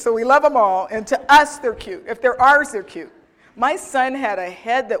creation, so we love them all. And to us, they're cute. If they're ours, they're cute. My son had a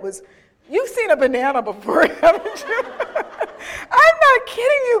head that was, you've seen a banana before, haven't you? I'm not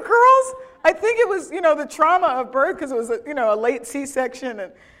kidding you, girls. I think it was, the trauma of birth, because it was, a late C-section.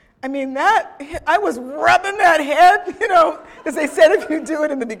 And I was rubbing that head, as they said if you do it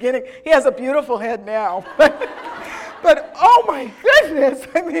in the beginning. He has a beautiful head now. But oh my goodness,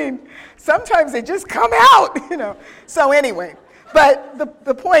 I mean, sometimes they just come out, So anyway, but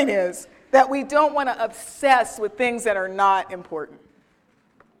the point is that we don't want to obsess with things that are not important.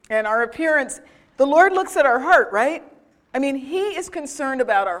 And our appearance, the Lord looks at our heart, right? I mean, he is concerned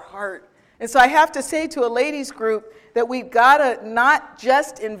about our heart. And so I have to say to a ladies group that we've got to not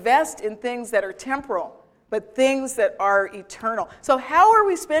just invest in things that are temporal, but things that are eternal. So how are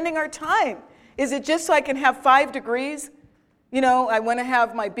we spending our time? Is it just so I can have 5 degrees? I want to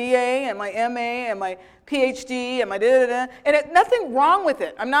have my BA and my MA and my PhD and my da-da-da. And nothing wrong with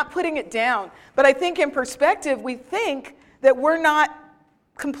it. I'm not putting it down. But I think in perspective, we think that we're not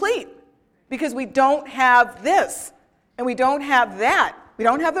complete because we don't have this and we don't have that. We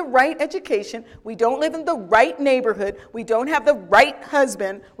don't have the right education. We don't live in the right neighborhood. We don't have the right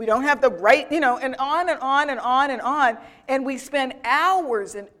husband. We don't have the right, and on and on and on and on. And we spend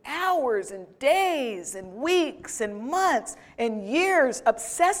hours and hours and days and weeks and months and years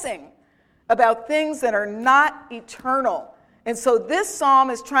obsessing about things that are not eternal. And so this psalm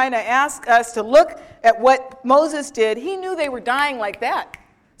is trying to ask us to look at what Moses did. He knew they were dying like that.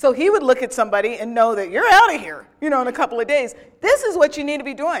 So he would look at somebody and know that you're out of here, in a couple of days. This is what you need to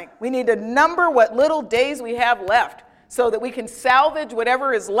be doing. We need to number what little days we have left so that we can salvage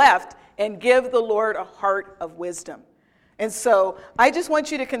whatever is left and give the Lord a heart of wisdom. And so I just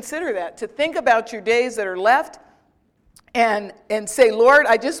want you to consider that, to think about your days that are left and say, Lord,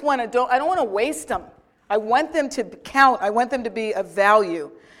 I don't want to waste them. I want them to count. I want them to be of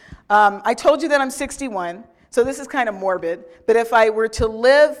value. I told you that I'm 61. So this is kind of morbid, but if I were to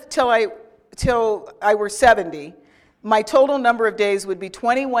live till I were 70, my total number of days would be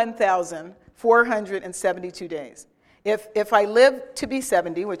 21,472 days. If I live to be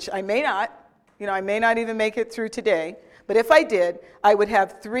 70, which I may not, I may not even make it through today, but if I did, I would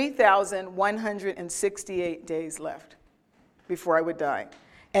have 3,168 days left before I would die.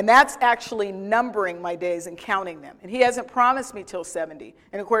 And that's actually numbering my days and counting them. And he hasn't promised me till 70.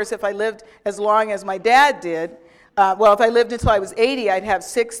 And of course, if I lived as long as my dad did, if I lived until I was 80, I'd have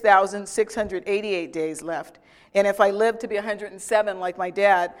 6,688 days left. And if I lived to be 107 like my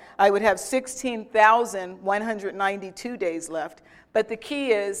dad, I would have 16,192 days left. But the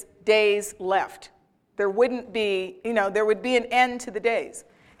key is days left. There wouldn't be, there would be an end to the days.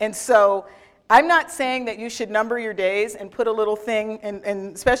 And so I'm not saying that you should number your days and put a little thing,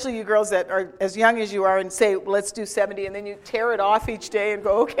 and especially you girls that are as young as you are, and say, let's do 70, and then you tear it off each day and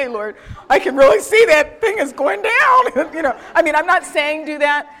go, okay, Lord, I can really see that thing is going down. I'm not saying do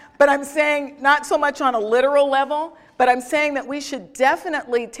that, but I'm saying not so much on a literal level, but I'm saying that we should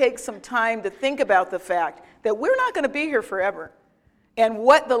definitely take some time to think about the fact that we're not going to be here forever. And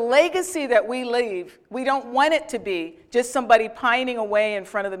what the legacy that we leave, we don't want it to be just somebody pining away in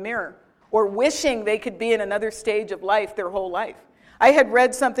front of the mirror, or wishing they could be in another stage of life their whole life. I had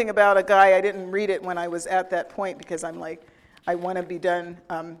read something about a guy, I didn't read it when I was at that point because I'm like, I want to be done.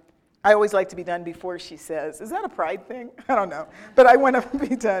 I always like to be done before she says. Is that a pride thing? I don't know. But I want to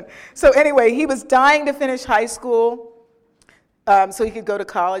be done. So anyway, he was dying to finish high school so he could go to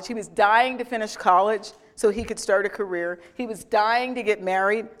college. He was dying to finish college so he could start a career. He was dying to get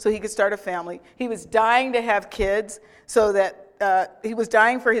married so he could start a family. He was dying to have kids so that he was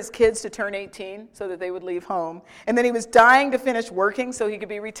dying for his kids to turn 18 so that they would leave home. And then he was dying to finish working so he could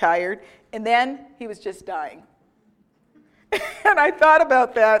be retired. And then he was just dying. And I thought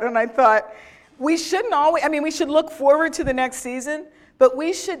about that, and I thought, we shouldn't always, we should look forward to the next season, but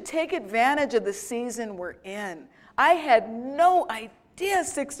we should take advantage of the season we're in. I had no idea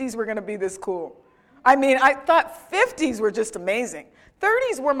 60s were going to be this cool. I thought 50s were just amazing.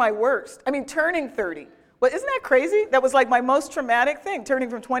 30s were my worst. Turning 30. Well, isn't that crazy? That was like my most traumatic thing, turning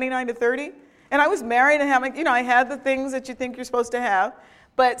from 29 to 30. And I was married and having, I had the things that you think you're supposed to have.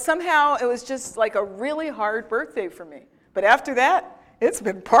 But somehow it was just like a really hard birthday for me. But after that, it's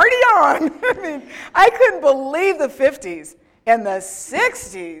been party on. I couldn't believe the 50s and the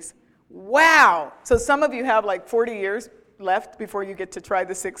 60s. Wow. So some of you have like 40 years left before you get to try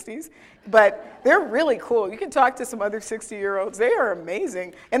the 60s. But they're really cool. You can talk to some other 60-year-olds. They are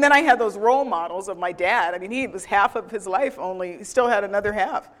amazing. And then I had those role models of my dad. He was half of his life only. He still had another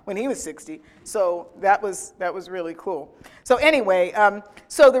half when he was 60. So that was really cool. So anyway,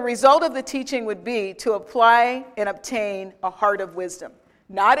 so the result of the teaching would be to apply and obtain a heart of wisdom.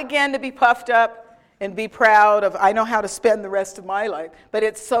 Not again to be puffed up and be proud of, I know how to spend the rest of my life, but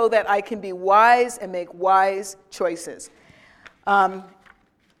it's so that I can be wise and make wise choices.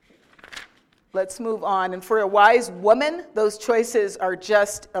 Let's move on. And for a wise woman, those choices are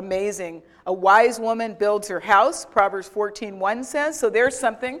just amazing. A wise woman builds her house, Proverbs 14:1 says. So there's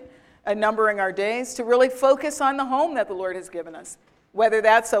something numbering our days, to really focus on the home that the Lord has given us. Whether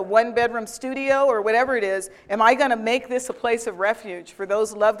that's a one-bedroom studio or whatever it is, am I going to make this a place of refuge for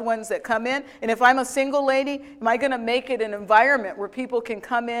those loved ones that come in? And if I'm a single lady, am I going to make it an environment where people can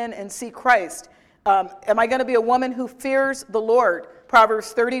come in and see Christ? Am I going to be a woman who fears the Lord?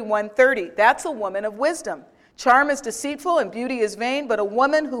 Proverbs 31:30. That's a woman of wisdom. Charm is deceitful and beauty is vain, but a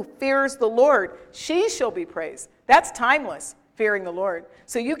woman who fears the Lord, she shall be praised. That's timeless, fearing the Lord.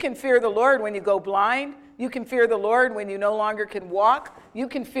 So you can fear the Lord when you go blind. You can fear the Lord when you no longer can walk. You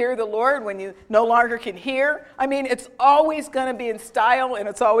can fear the Lord when you no longer can hear. I mean, it's always going to be in style, and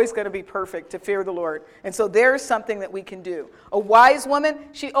it's always going to be perfect to fear the Lord. And so there's something that we can do. A wise woman,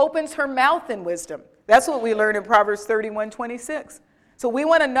 she opens her mouth in wisdom. That's what we learn in Proverbs 31:26. So we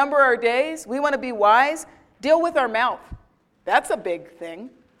want to number our days. We want to be wise. Deal with our mouth. That's a big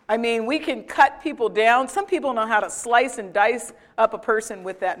thing. I mean, we can cut people down. Some people know how to slice and dice up a person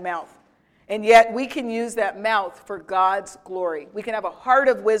with that mouth. And yet we can use that mouth for God's glory. We can have a heart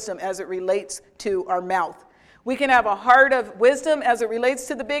of wisdom as it relates to our mouth. We can have a heart of wisdom as it relates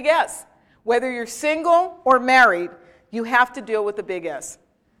to the big S. Whether you're single or married, you have to deal with the big S.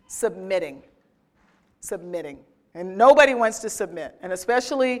 Submitting. Submitting. And nobody wants to submit. And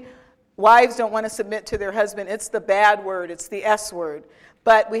especially wives don't want to submit to their husband. It's the bad word. It's the S word.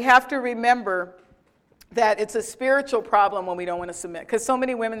 But we have to remember that it's a spiritual problem when we don't want to submit. Because so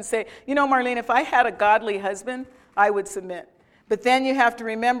many women say, you know, Marlene, if I had a godly husband, I would submit. But then you have to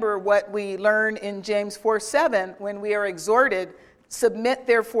remember what we learn in James 4:7 when we are exhorted, submit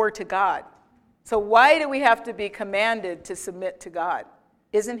therefore to God. So why do we have to be commanded to submit to God?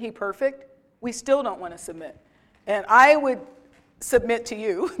 Isn't he perfect? We still don't want to submit. And I would submit to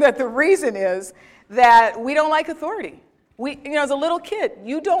you that the reason is that we don't like authority. As a little kid,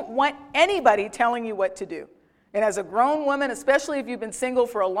 you don't want anybody telling you what to do. And as a grown woman, especially if you've been single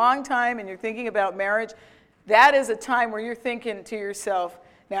for a long time and you're thinking about marriage, that is a time where you're thinking to yourself,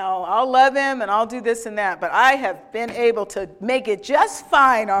 now, I'll love him and I'll do this and that, but I have been able to make it just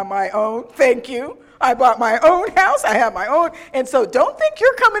fine on my own. Thank you. I bought my own house. I have my own. And so don't think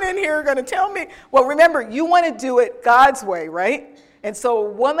you're coming in here going to tell me. Well, remember, you want to do it God's way, right? And so a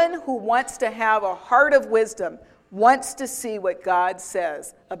woman who wants to have a heart of wisdom wants to see what God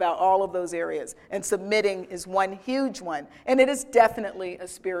says about all of those areas. And submitting is one huge one. And it is definitely a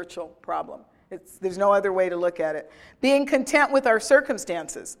spiritual problem. There's no other way to look at it. Being content with our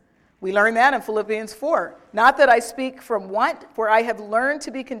circumstances. We learn that in Philippians 4. Not that I speak from want, for I have learned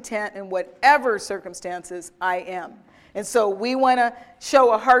to be content in whatever circumstances I am. And so we want to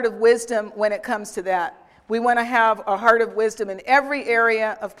show a heart of wisdom when it comes to that. We want to have a heart of wisdom in every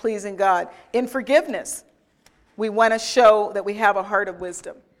area of pleasing God. In forgiveness, we want to show that we have a heart of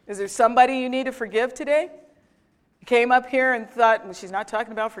wisdom. Is there somebody you need to forgive today? You came up here and thought, well, she's not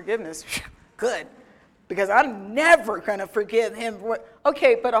talking about forgiveness. Good, because I'm never going to forgive him.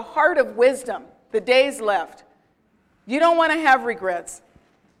 Okay, but a heart of wisdom, the days left. You don't want to have regrets.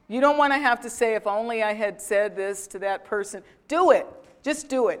 You don't want to have to say, if only I had said this to that person. Do it. Just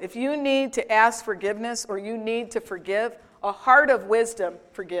do it. If you need to ask forgiveness or you need to forgive, a heart of wisdom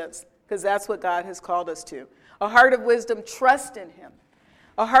forgives, because that's what God has called us to. A heart of wisdom, trust in him.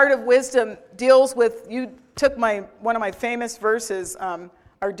 A heart of wisdom deals with, you took one of my famous verses,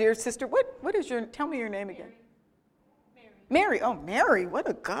 our dear sister, what is tell me your name again. Mary. Oh, Mary, what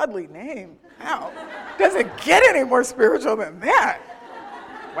a godly name. Wow. Doesn't get any more spiritual than that.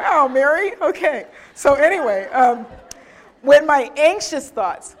 Wow, Mary. Okay. So anyway, when my anxious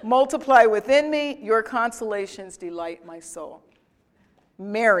thoughts multiply within me, your consolations delight my soul.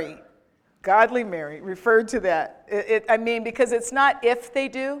 Mary, godly Mary, referred to that. Because it's not if they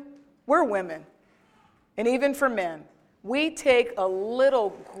do. We're women. And even for men. We take a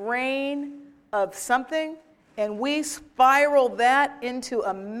little grain of something and we spiral that into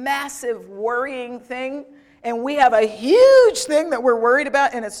a massive worrying thing, and we have a huge thing that we're worried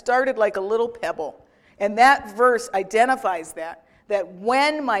about, and it started like a little pebble. And that verse identifies that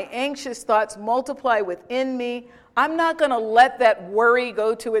when my anxious thoughts multiply within me, I'm not going to let that worry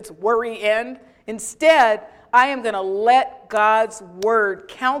go to its worry end. Instead, I am going to let God's word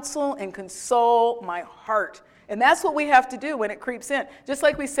counsel and console my heart. And that's what we have to do when it creeps in. Just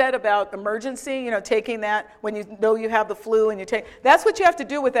like we said about emergency, taking that when you know you have the flu and that's what you have to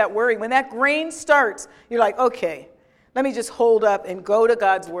do with that worry. When that grain starts, you're like, okay, let me just hold up and go to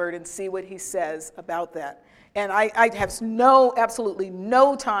God's word and see what he says about that. And I have absolutely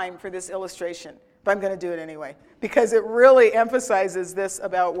no time for this illustration, but I'm going to do it anyway, because it really emphasizes this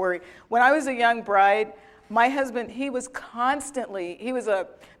about worry. When I was a young bride, my husband,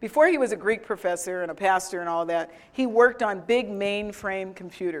 before he was a Greek professor and a pastor and all that, he worked on big mainframe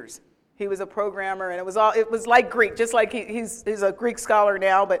computers. He was a programmer, and it was like Greek, just like he's a Greek scholar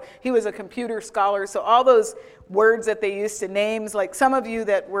now, but he was a computer scholar. So all those words that they used to names, like some of you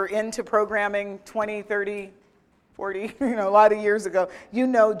that were into programming 20, 30, 40, a lot of years ago,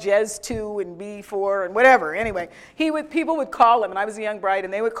 Jez 2 and B4 and whatever. Anyway, people would call him, and I was a young bride,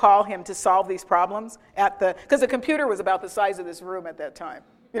 and they would call him to solve these problems because the computer was about the size of this room at that time.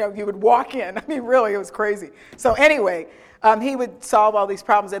 You would walk in. I mean, really, it was crazy. So anyway, he would solve all these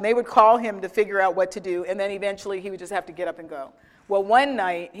problems, and they would call him to figure out what to do, and then eventually he would just have to get up and go. Well, one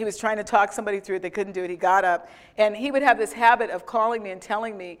night, he was trying to talk somebody through it. They couldn't do it. He got up, and he would have this habit of calling me and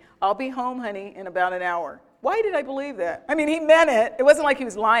telling me, "I'll be home, honey, in about an hour." Why did I believe that? I mean, he meant it. It wasn't like he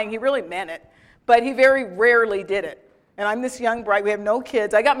was lying. He really meant it. But he very rarely did it. And I'm this young bride. We have no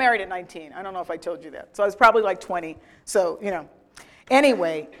kids. I got married at 19. I don't know if I told you that. So I was probably like 20. So,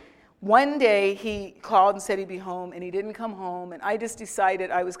 Anyway, one day he called and said he'd be home, and he didn't come home, and I just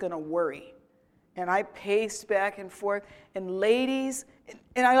decided I was going to worry. And I paced back and forth, and ladies,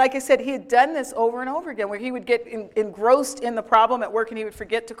 like I said, he had done this over and over again, where he would get engrossed in the problem at work, and he would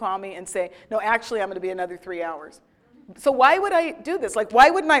forget to call me and say, "No, actually, I'm going to be another 3 hours." So why would I do this? Like, why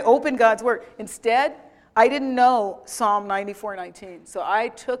wouldn't I open God's Word? Instead, I didn't know Psalm 94:19, so I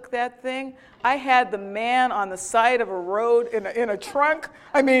took that thing. I had the man on the side of a road in a trunk.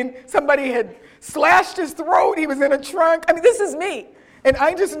 I mean, somebody had slashed his throat. He was in a trunk. I mean, this is me. And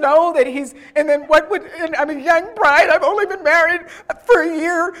I just know that I'm a young bride. I've only been married for a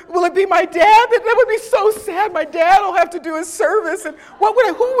year. Will it be my dad? That would be so sad. My dad will have to do his service. And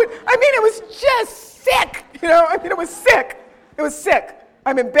it was just sick. It was sick. It was sick.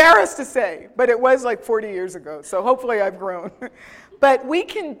 I'm embarrassed to say, but it was like 40 years ago, so hopefully I've grown. But we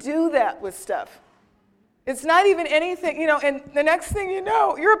can do that with stuff. It's not even anything, and the next thing you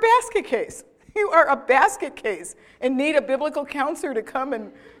know, you're a basket case. You are a basket case and need a biblical counselor to come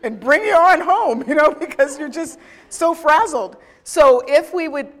and bring you on home, because you're just so frazzled. So if we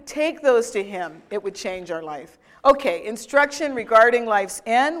would take those to him, it would change our life. Okay, instruction regarding life's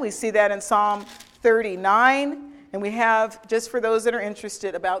end. We see that in Psalm 39. And we have, just for those that are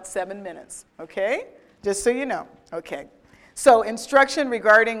interested, about 7 minutes, okay? Just so you know, okay. So instruction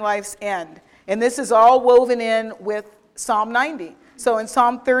regarding life's end. And this is all woven in with Psalm 90. So in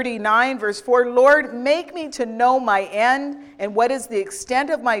Psalm 39, verse 4, "Lord, make me to know my end and what is the extent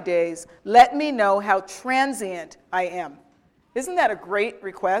of my days. Let me know how transient I am." Isn't that a great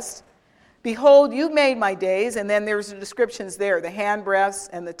request? "Behold, you made my days," and then there's the descriptions there, the handbreadths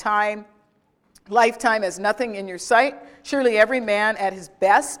and the time. "Lifetime as nothing in your sight. Surely every man at his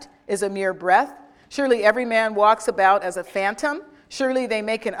best is a mere breath. Surely every man walks about as a phantom. Surely they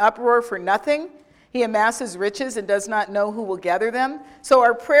make an uproar for nothing. He amasses riches and does not know who will gather them." So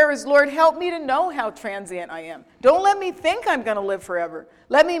our prayer is, Lord, help me to know how transient I am. Don't let me think I'm going to live forever.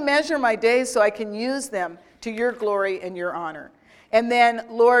 Let me measure my days so I can use them to your glory and your honor. And then,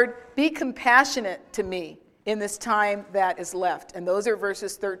 Lord, be compassionate to me in this time that is left. And those are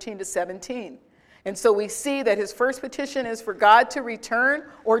verses 13 to 17. And so we see that his first petition is for God to return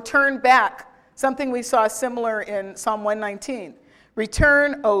or turn back, something we saw similar in Psalm 119.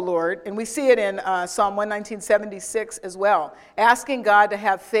 "Return, O Lord," and we see it in Psalm 119:76 as well, asking God to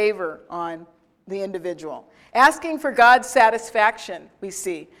have favor on the individual. Asking for God's satisfaction, we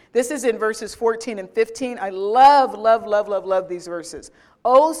see. This is in verses 14 and 15. I love, love, love, love, love these verses.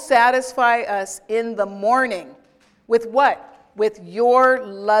 "Oh, satisfy us in the morning." With what? "With your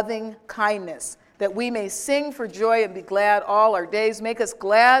loving kindness, that we may sing for joy and be glad all our days. Make us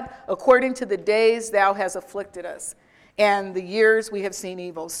glad according to the days thou hast afflicted us, and the years we have seen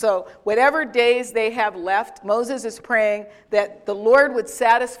evil." So whatever days they have left, Moses is praying that the Lord would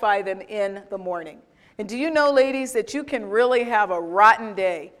satisfy them in the morning. And do you know, ladies, that you can really have a rotten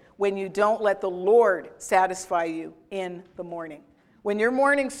day when you don't let the Lord satisfy you in the morning? When your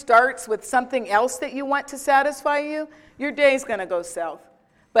morning starts with something else that you want to satisfy you, your day's going to go south.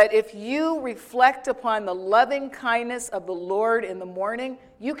 But if you reflect upon the loving kindness of the Lord in the morning,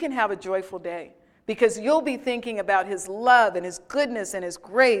 you can have a joyful day, because you'll be thinking about his love and his goodness and his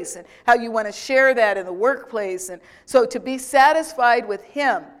grace and how you want to share that in the workplace. And so to be satisfied with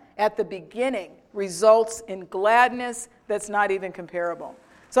him at the beginning results in gladness that's not even comparable.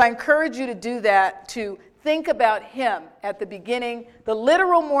 So I encourage you to do that, to think about him at the beginning, the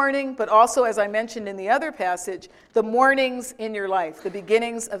literal morning, but also, as I mentioned in the other passage, the mornings in your life, the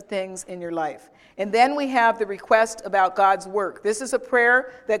beginnings of things in your life. And then we have the request about God's work. This is a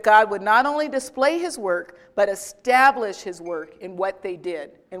prayer that God would not only display his work, but establish his work in what they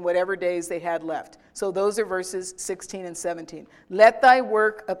did. in whatever days they had left. So those are verses 16 and 17. Let thy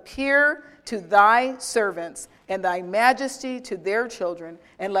work appear to thy servants, and thy majesty to their children,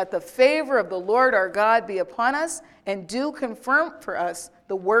 and let the favor of the Lord our God be upon us, and do confirm for us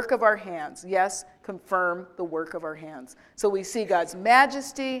the work of our hands. Yes, confirm the work of our hands. So we see God's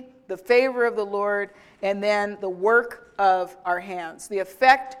majesty, the favor of the Lord, and then the work of our hands. The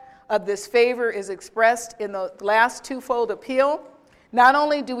effect of this favor is expressed in the last twofold appeal. Not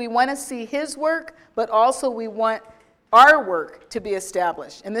only do we want to see his work, but also we want our work to be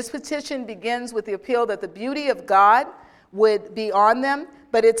established. And this petition begins with the appeal that the beauty of God would be on them,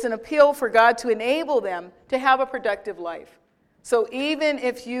 but it's an appeal for God to enable them to have a productive life. So even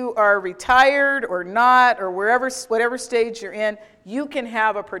if you are retired or not, or whatever stage you're in, you can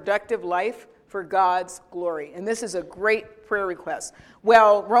have a productive life for God's glory. And this is a great prayer request.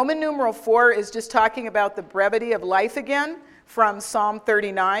 Well, Roman numeral 4 is just talking about the brevity of life again, from Psalm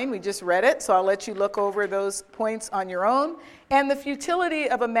 39. We just read it, so I'll let you look over those points on your own. And the futility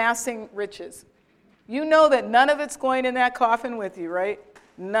of amassing riches. You know that none of it's going in that coffin with you, right?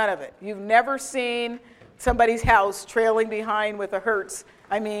 None of it. You've never seen somebody's house trailing behind with a Hertz.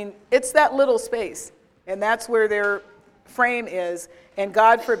 I mean, it's that little space, and that's where their frame is. And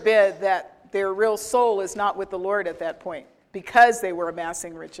God forbid that their real soul is not with the Lord at that point, because they were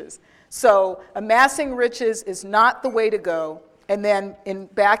amassing riches. So amassing riches is not the way to go. And then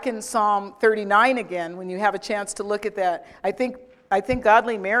back in Psalm 39 again, when you have a chance to look at that, I think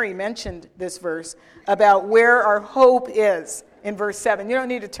Godly Mary mentioned this verse about where our hope is in verse 7. You don't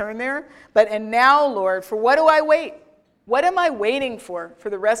need to turn there. But, and now, Lord, for what do I wait? What am I waiting for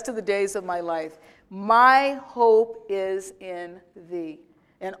the rest of the days of my life? My hope is in thee.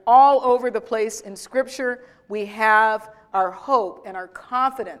 And all over the place in Scripture, we have our hope and our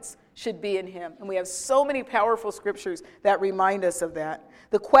confidence should be in him. And we have so many powerful scriptures that remind us of that.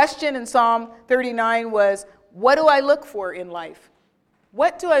 The question in Psalm 39 was, what do I look for in life?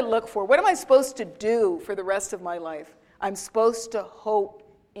 What do I look for? What am I supposed to do for the rest of my life? I'm supposed to hope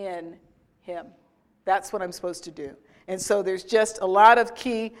in him. That's what I'm supposed to do. And so there's just a lot of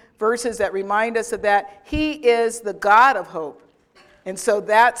key verses that remind us of that. He is the God of hope. And so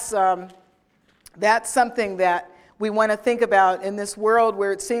that's something that we want to think about in this world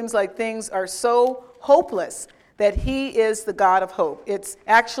where it seems like things are so hopeless, that he is the God of hope. It's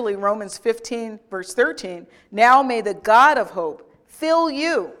actually Romans 15, verse 13. Now may the God of hope fill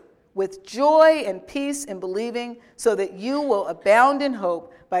you with joy and peace in believing, so that you will abound in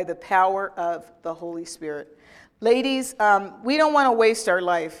hope by the power of the Holy Spirit. Ladies, we don't want to waste our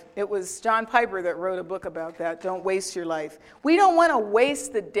life. It was John Piper that wrote a book about that. Don't waste your life. We don't want to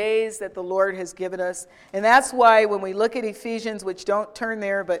waste the days that the Lord has given us. And that's why when we look at Ephesians, which don't turn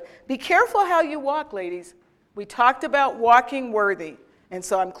there, but be careful how you walk, ladies. We talked about walking worthy. And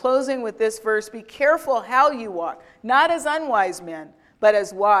so I'm closing with this verse. Be careful how you walk, not as unwise men, but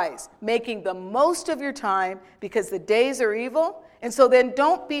as wise, making the most of your time, because the days are evil. And so then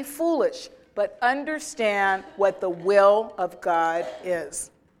don't be foolish, but understand what the will of God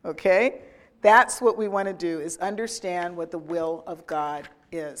is, okay? That's what we want to do, is understand what the will of God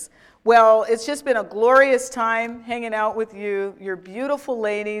is. Well, it's just been a glorious time hanging out with you. You're beautiful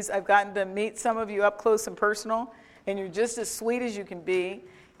ladies. I've gotten to meet some of you up close and personal, and you're just as sweet as you can be.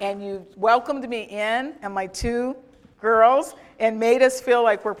 And you welcomed me in, and my two girls, and made us feel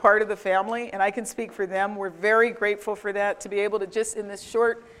like we're part of the family, and I can speak for them. We're very grateful for that, to be able to just in this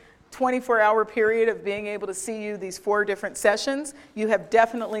short 24-hour period of being able to see you these 4 different sessions. You have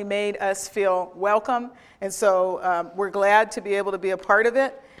definitely made us feel welcome, and so we're glad to be able to be a part of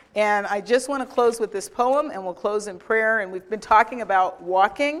it. And I just want to close with this poem, and we'll close in prayer. And we've been talking about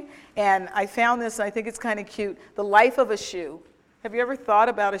walking, and I found this, and I think it's kind of cute, the life of a shoe. Have you ever thought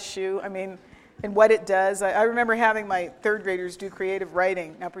about a shoe? I mean, and what it does. I remember having my third graders do creative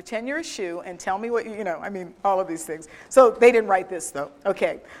writing. Now pretend you're a shoe and tell me what you know. I mean, all of these things. So they didn't write this though.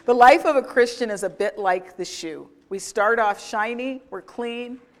 Okay. The life of a Christian is a bit like the shoe. We start off shiny, we're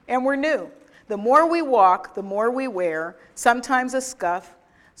clean, and we're new. The more we walk, the more we wear, sometimes a scuff,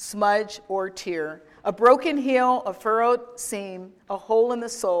 smudge, or tear, a broken heel, a furrowed seam, a hole in the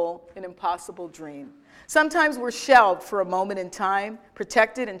sole, an impossible dream. Sometimes we're shelved for a moment in time,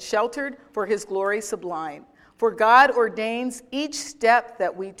 protected and sheltered for his glory sublime. For God ordains each step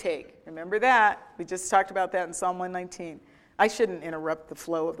that we take. Remember that. We just talked about that in Psalm 119. I shouldn't interrupt the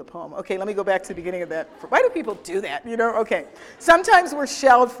flow of the poem. Okay, let me go back to the beginning of that. Why do people do that? Okay. Sometimes we're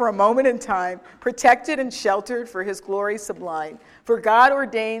shelved for a moment in time, protected and sheltered for his glory sublime. For God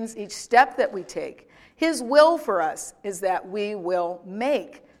ordains each step that we take. His will for us is that we will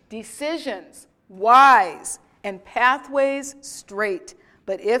make decisions wise and pathways straight,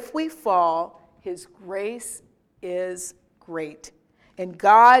 But if we fall, his grace is great. And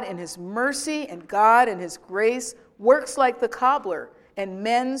God in his mercy and God in his grace works like the cobbler and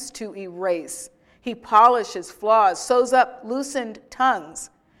mends to erase. He polishes flaws, sews up loosened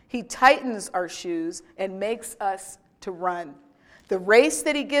tongues. He tightens our shoes and makes us to run. The race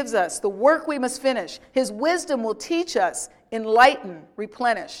that he gives us, the work we must finish, his wisdom will teach us, enlighten,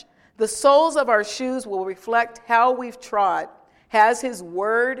 replenish. The soles of our shoes will reflect how we've trod. Has his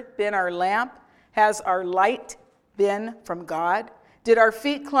word been our lamp? Has our light been from God? Did our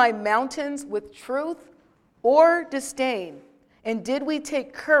feet climb mountains with truth or disdain? And did we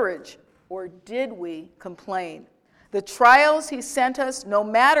take courage or did we complain? The trials he sent us, no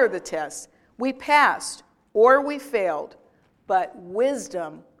matter the test, we passed or we failed, but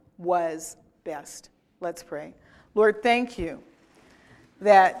wisdom was best. Let's pray. Lord, thank you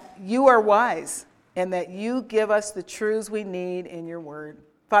that you are wise and that you give us the truths we need in your word.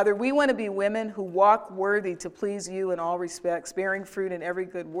 Father, we want to be women who walk worthy to please you in all respects, bearing fruit in every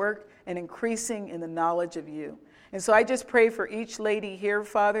good work and increasing in the knowledge of you. And so I just pray for each lady here,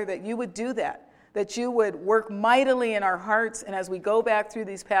 Father, that you would do that you would work mightily in our hearts. And as we go back through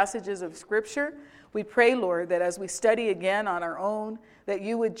these passages of Scripture, we pray, Lord, that as we study again on our own, that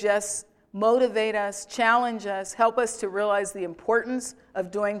you would just motivate us, challenge us, help us to realize the importance of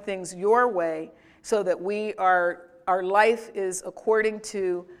doing things your way so that our life is according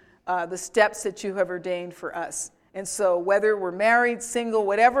to the steps that you have ordained for us. And so whether we're married, single,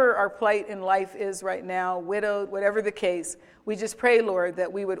 whatever our plight in life is right now, widowed, whatever the case, we just pray, Lord,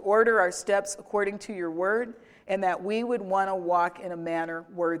 that we would order our steps according to your word and that we would want to walk in a manner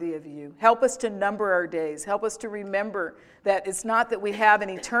worthy of you. Help us to number our days. Help us to remember that it's not that we have an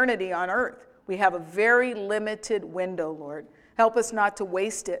eternity on earth. We have a very limited window, Lord. Help us not to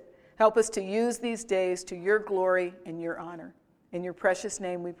waste it. Help us to use these days to your glory and your honor. In your precious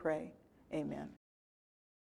name we pray. Amen.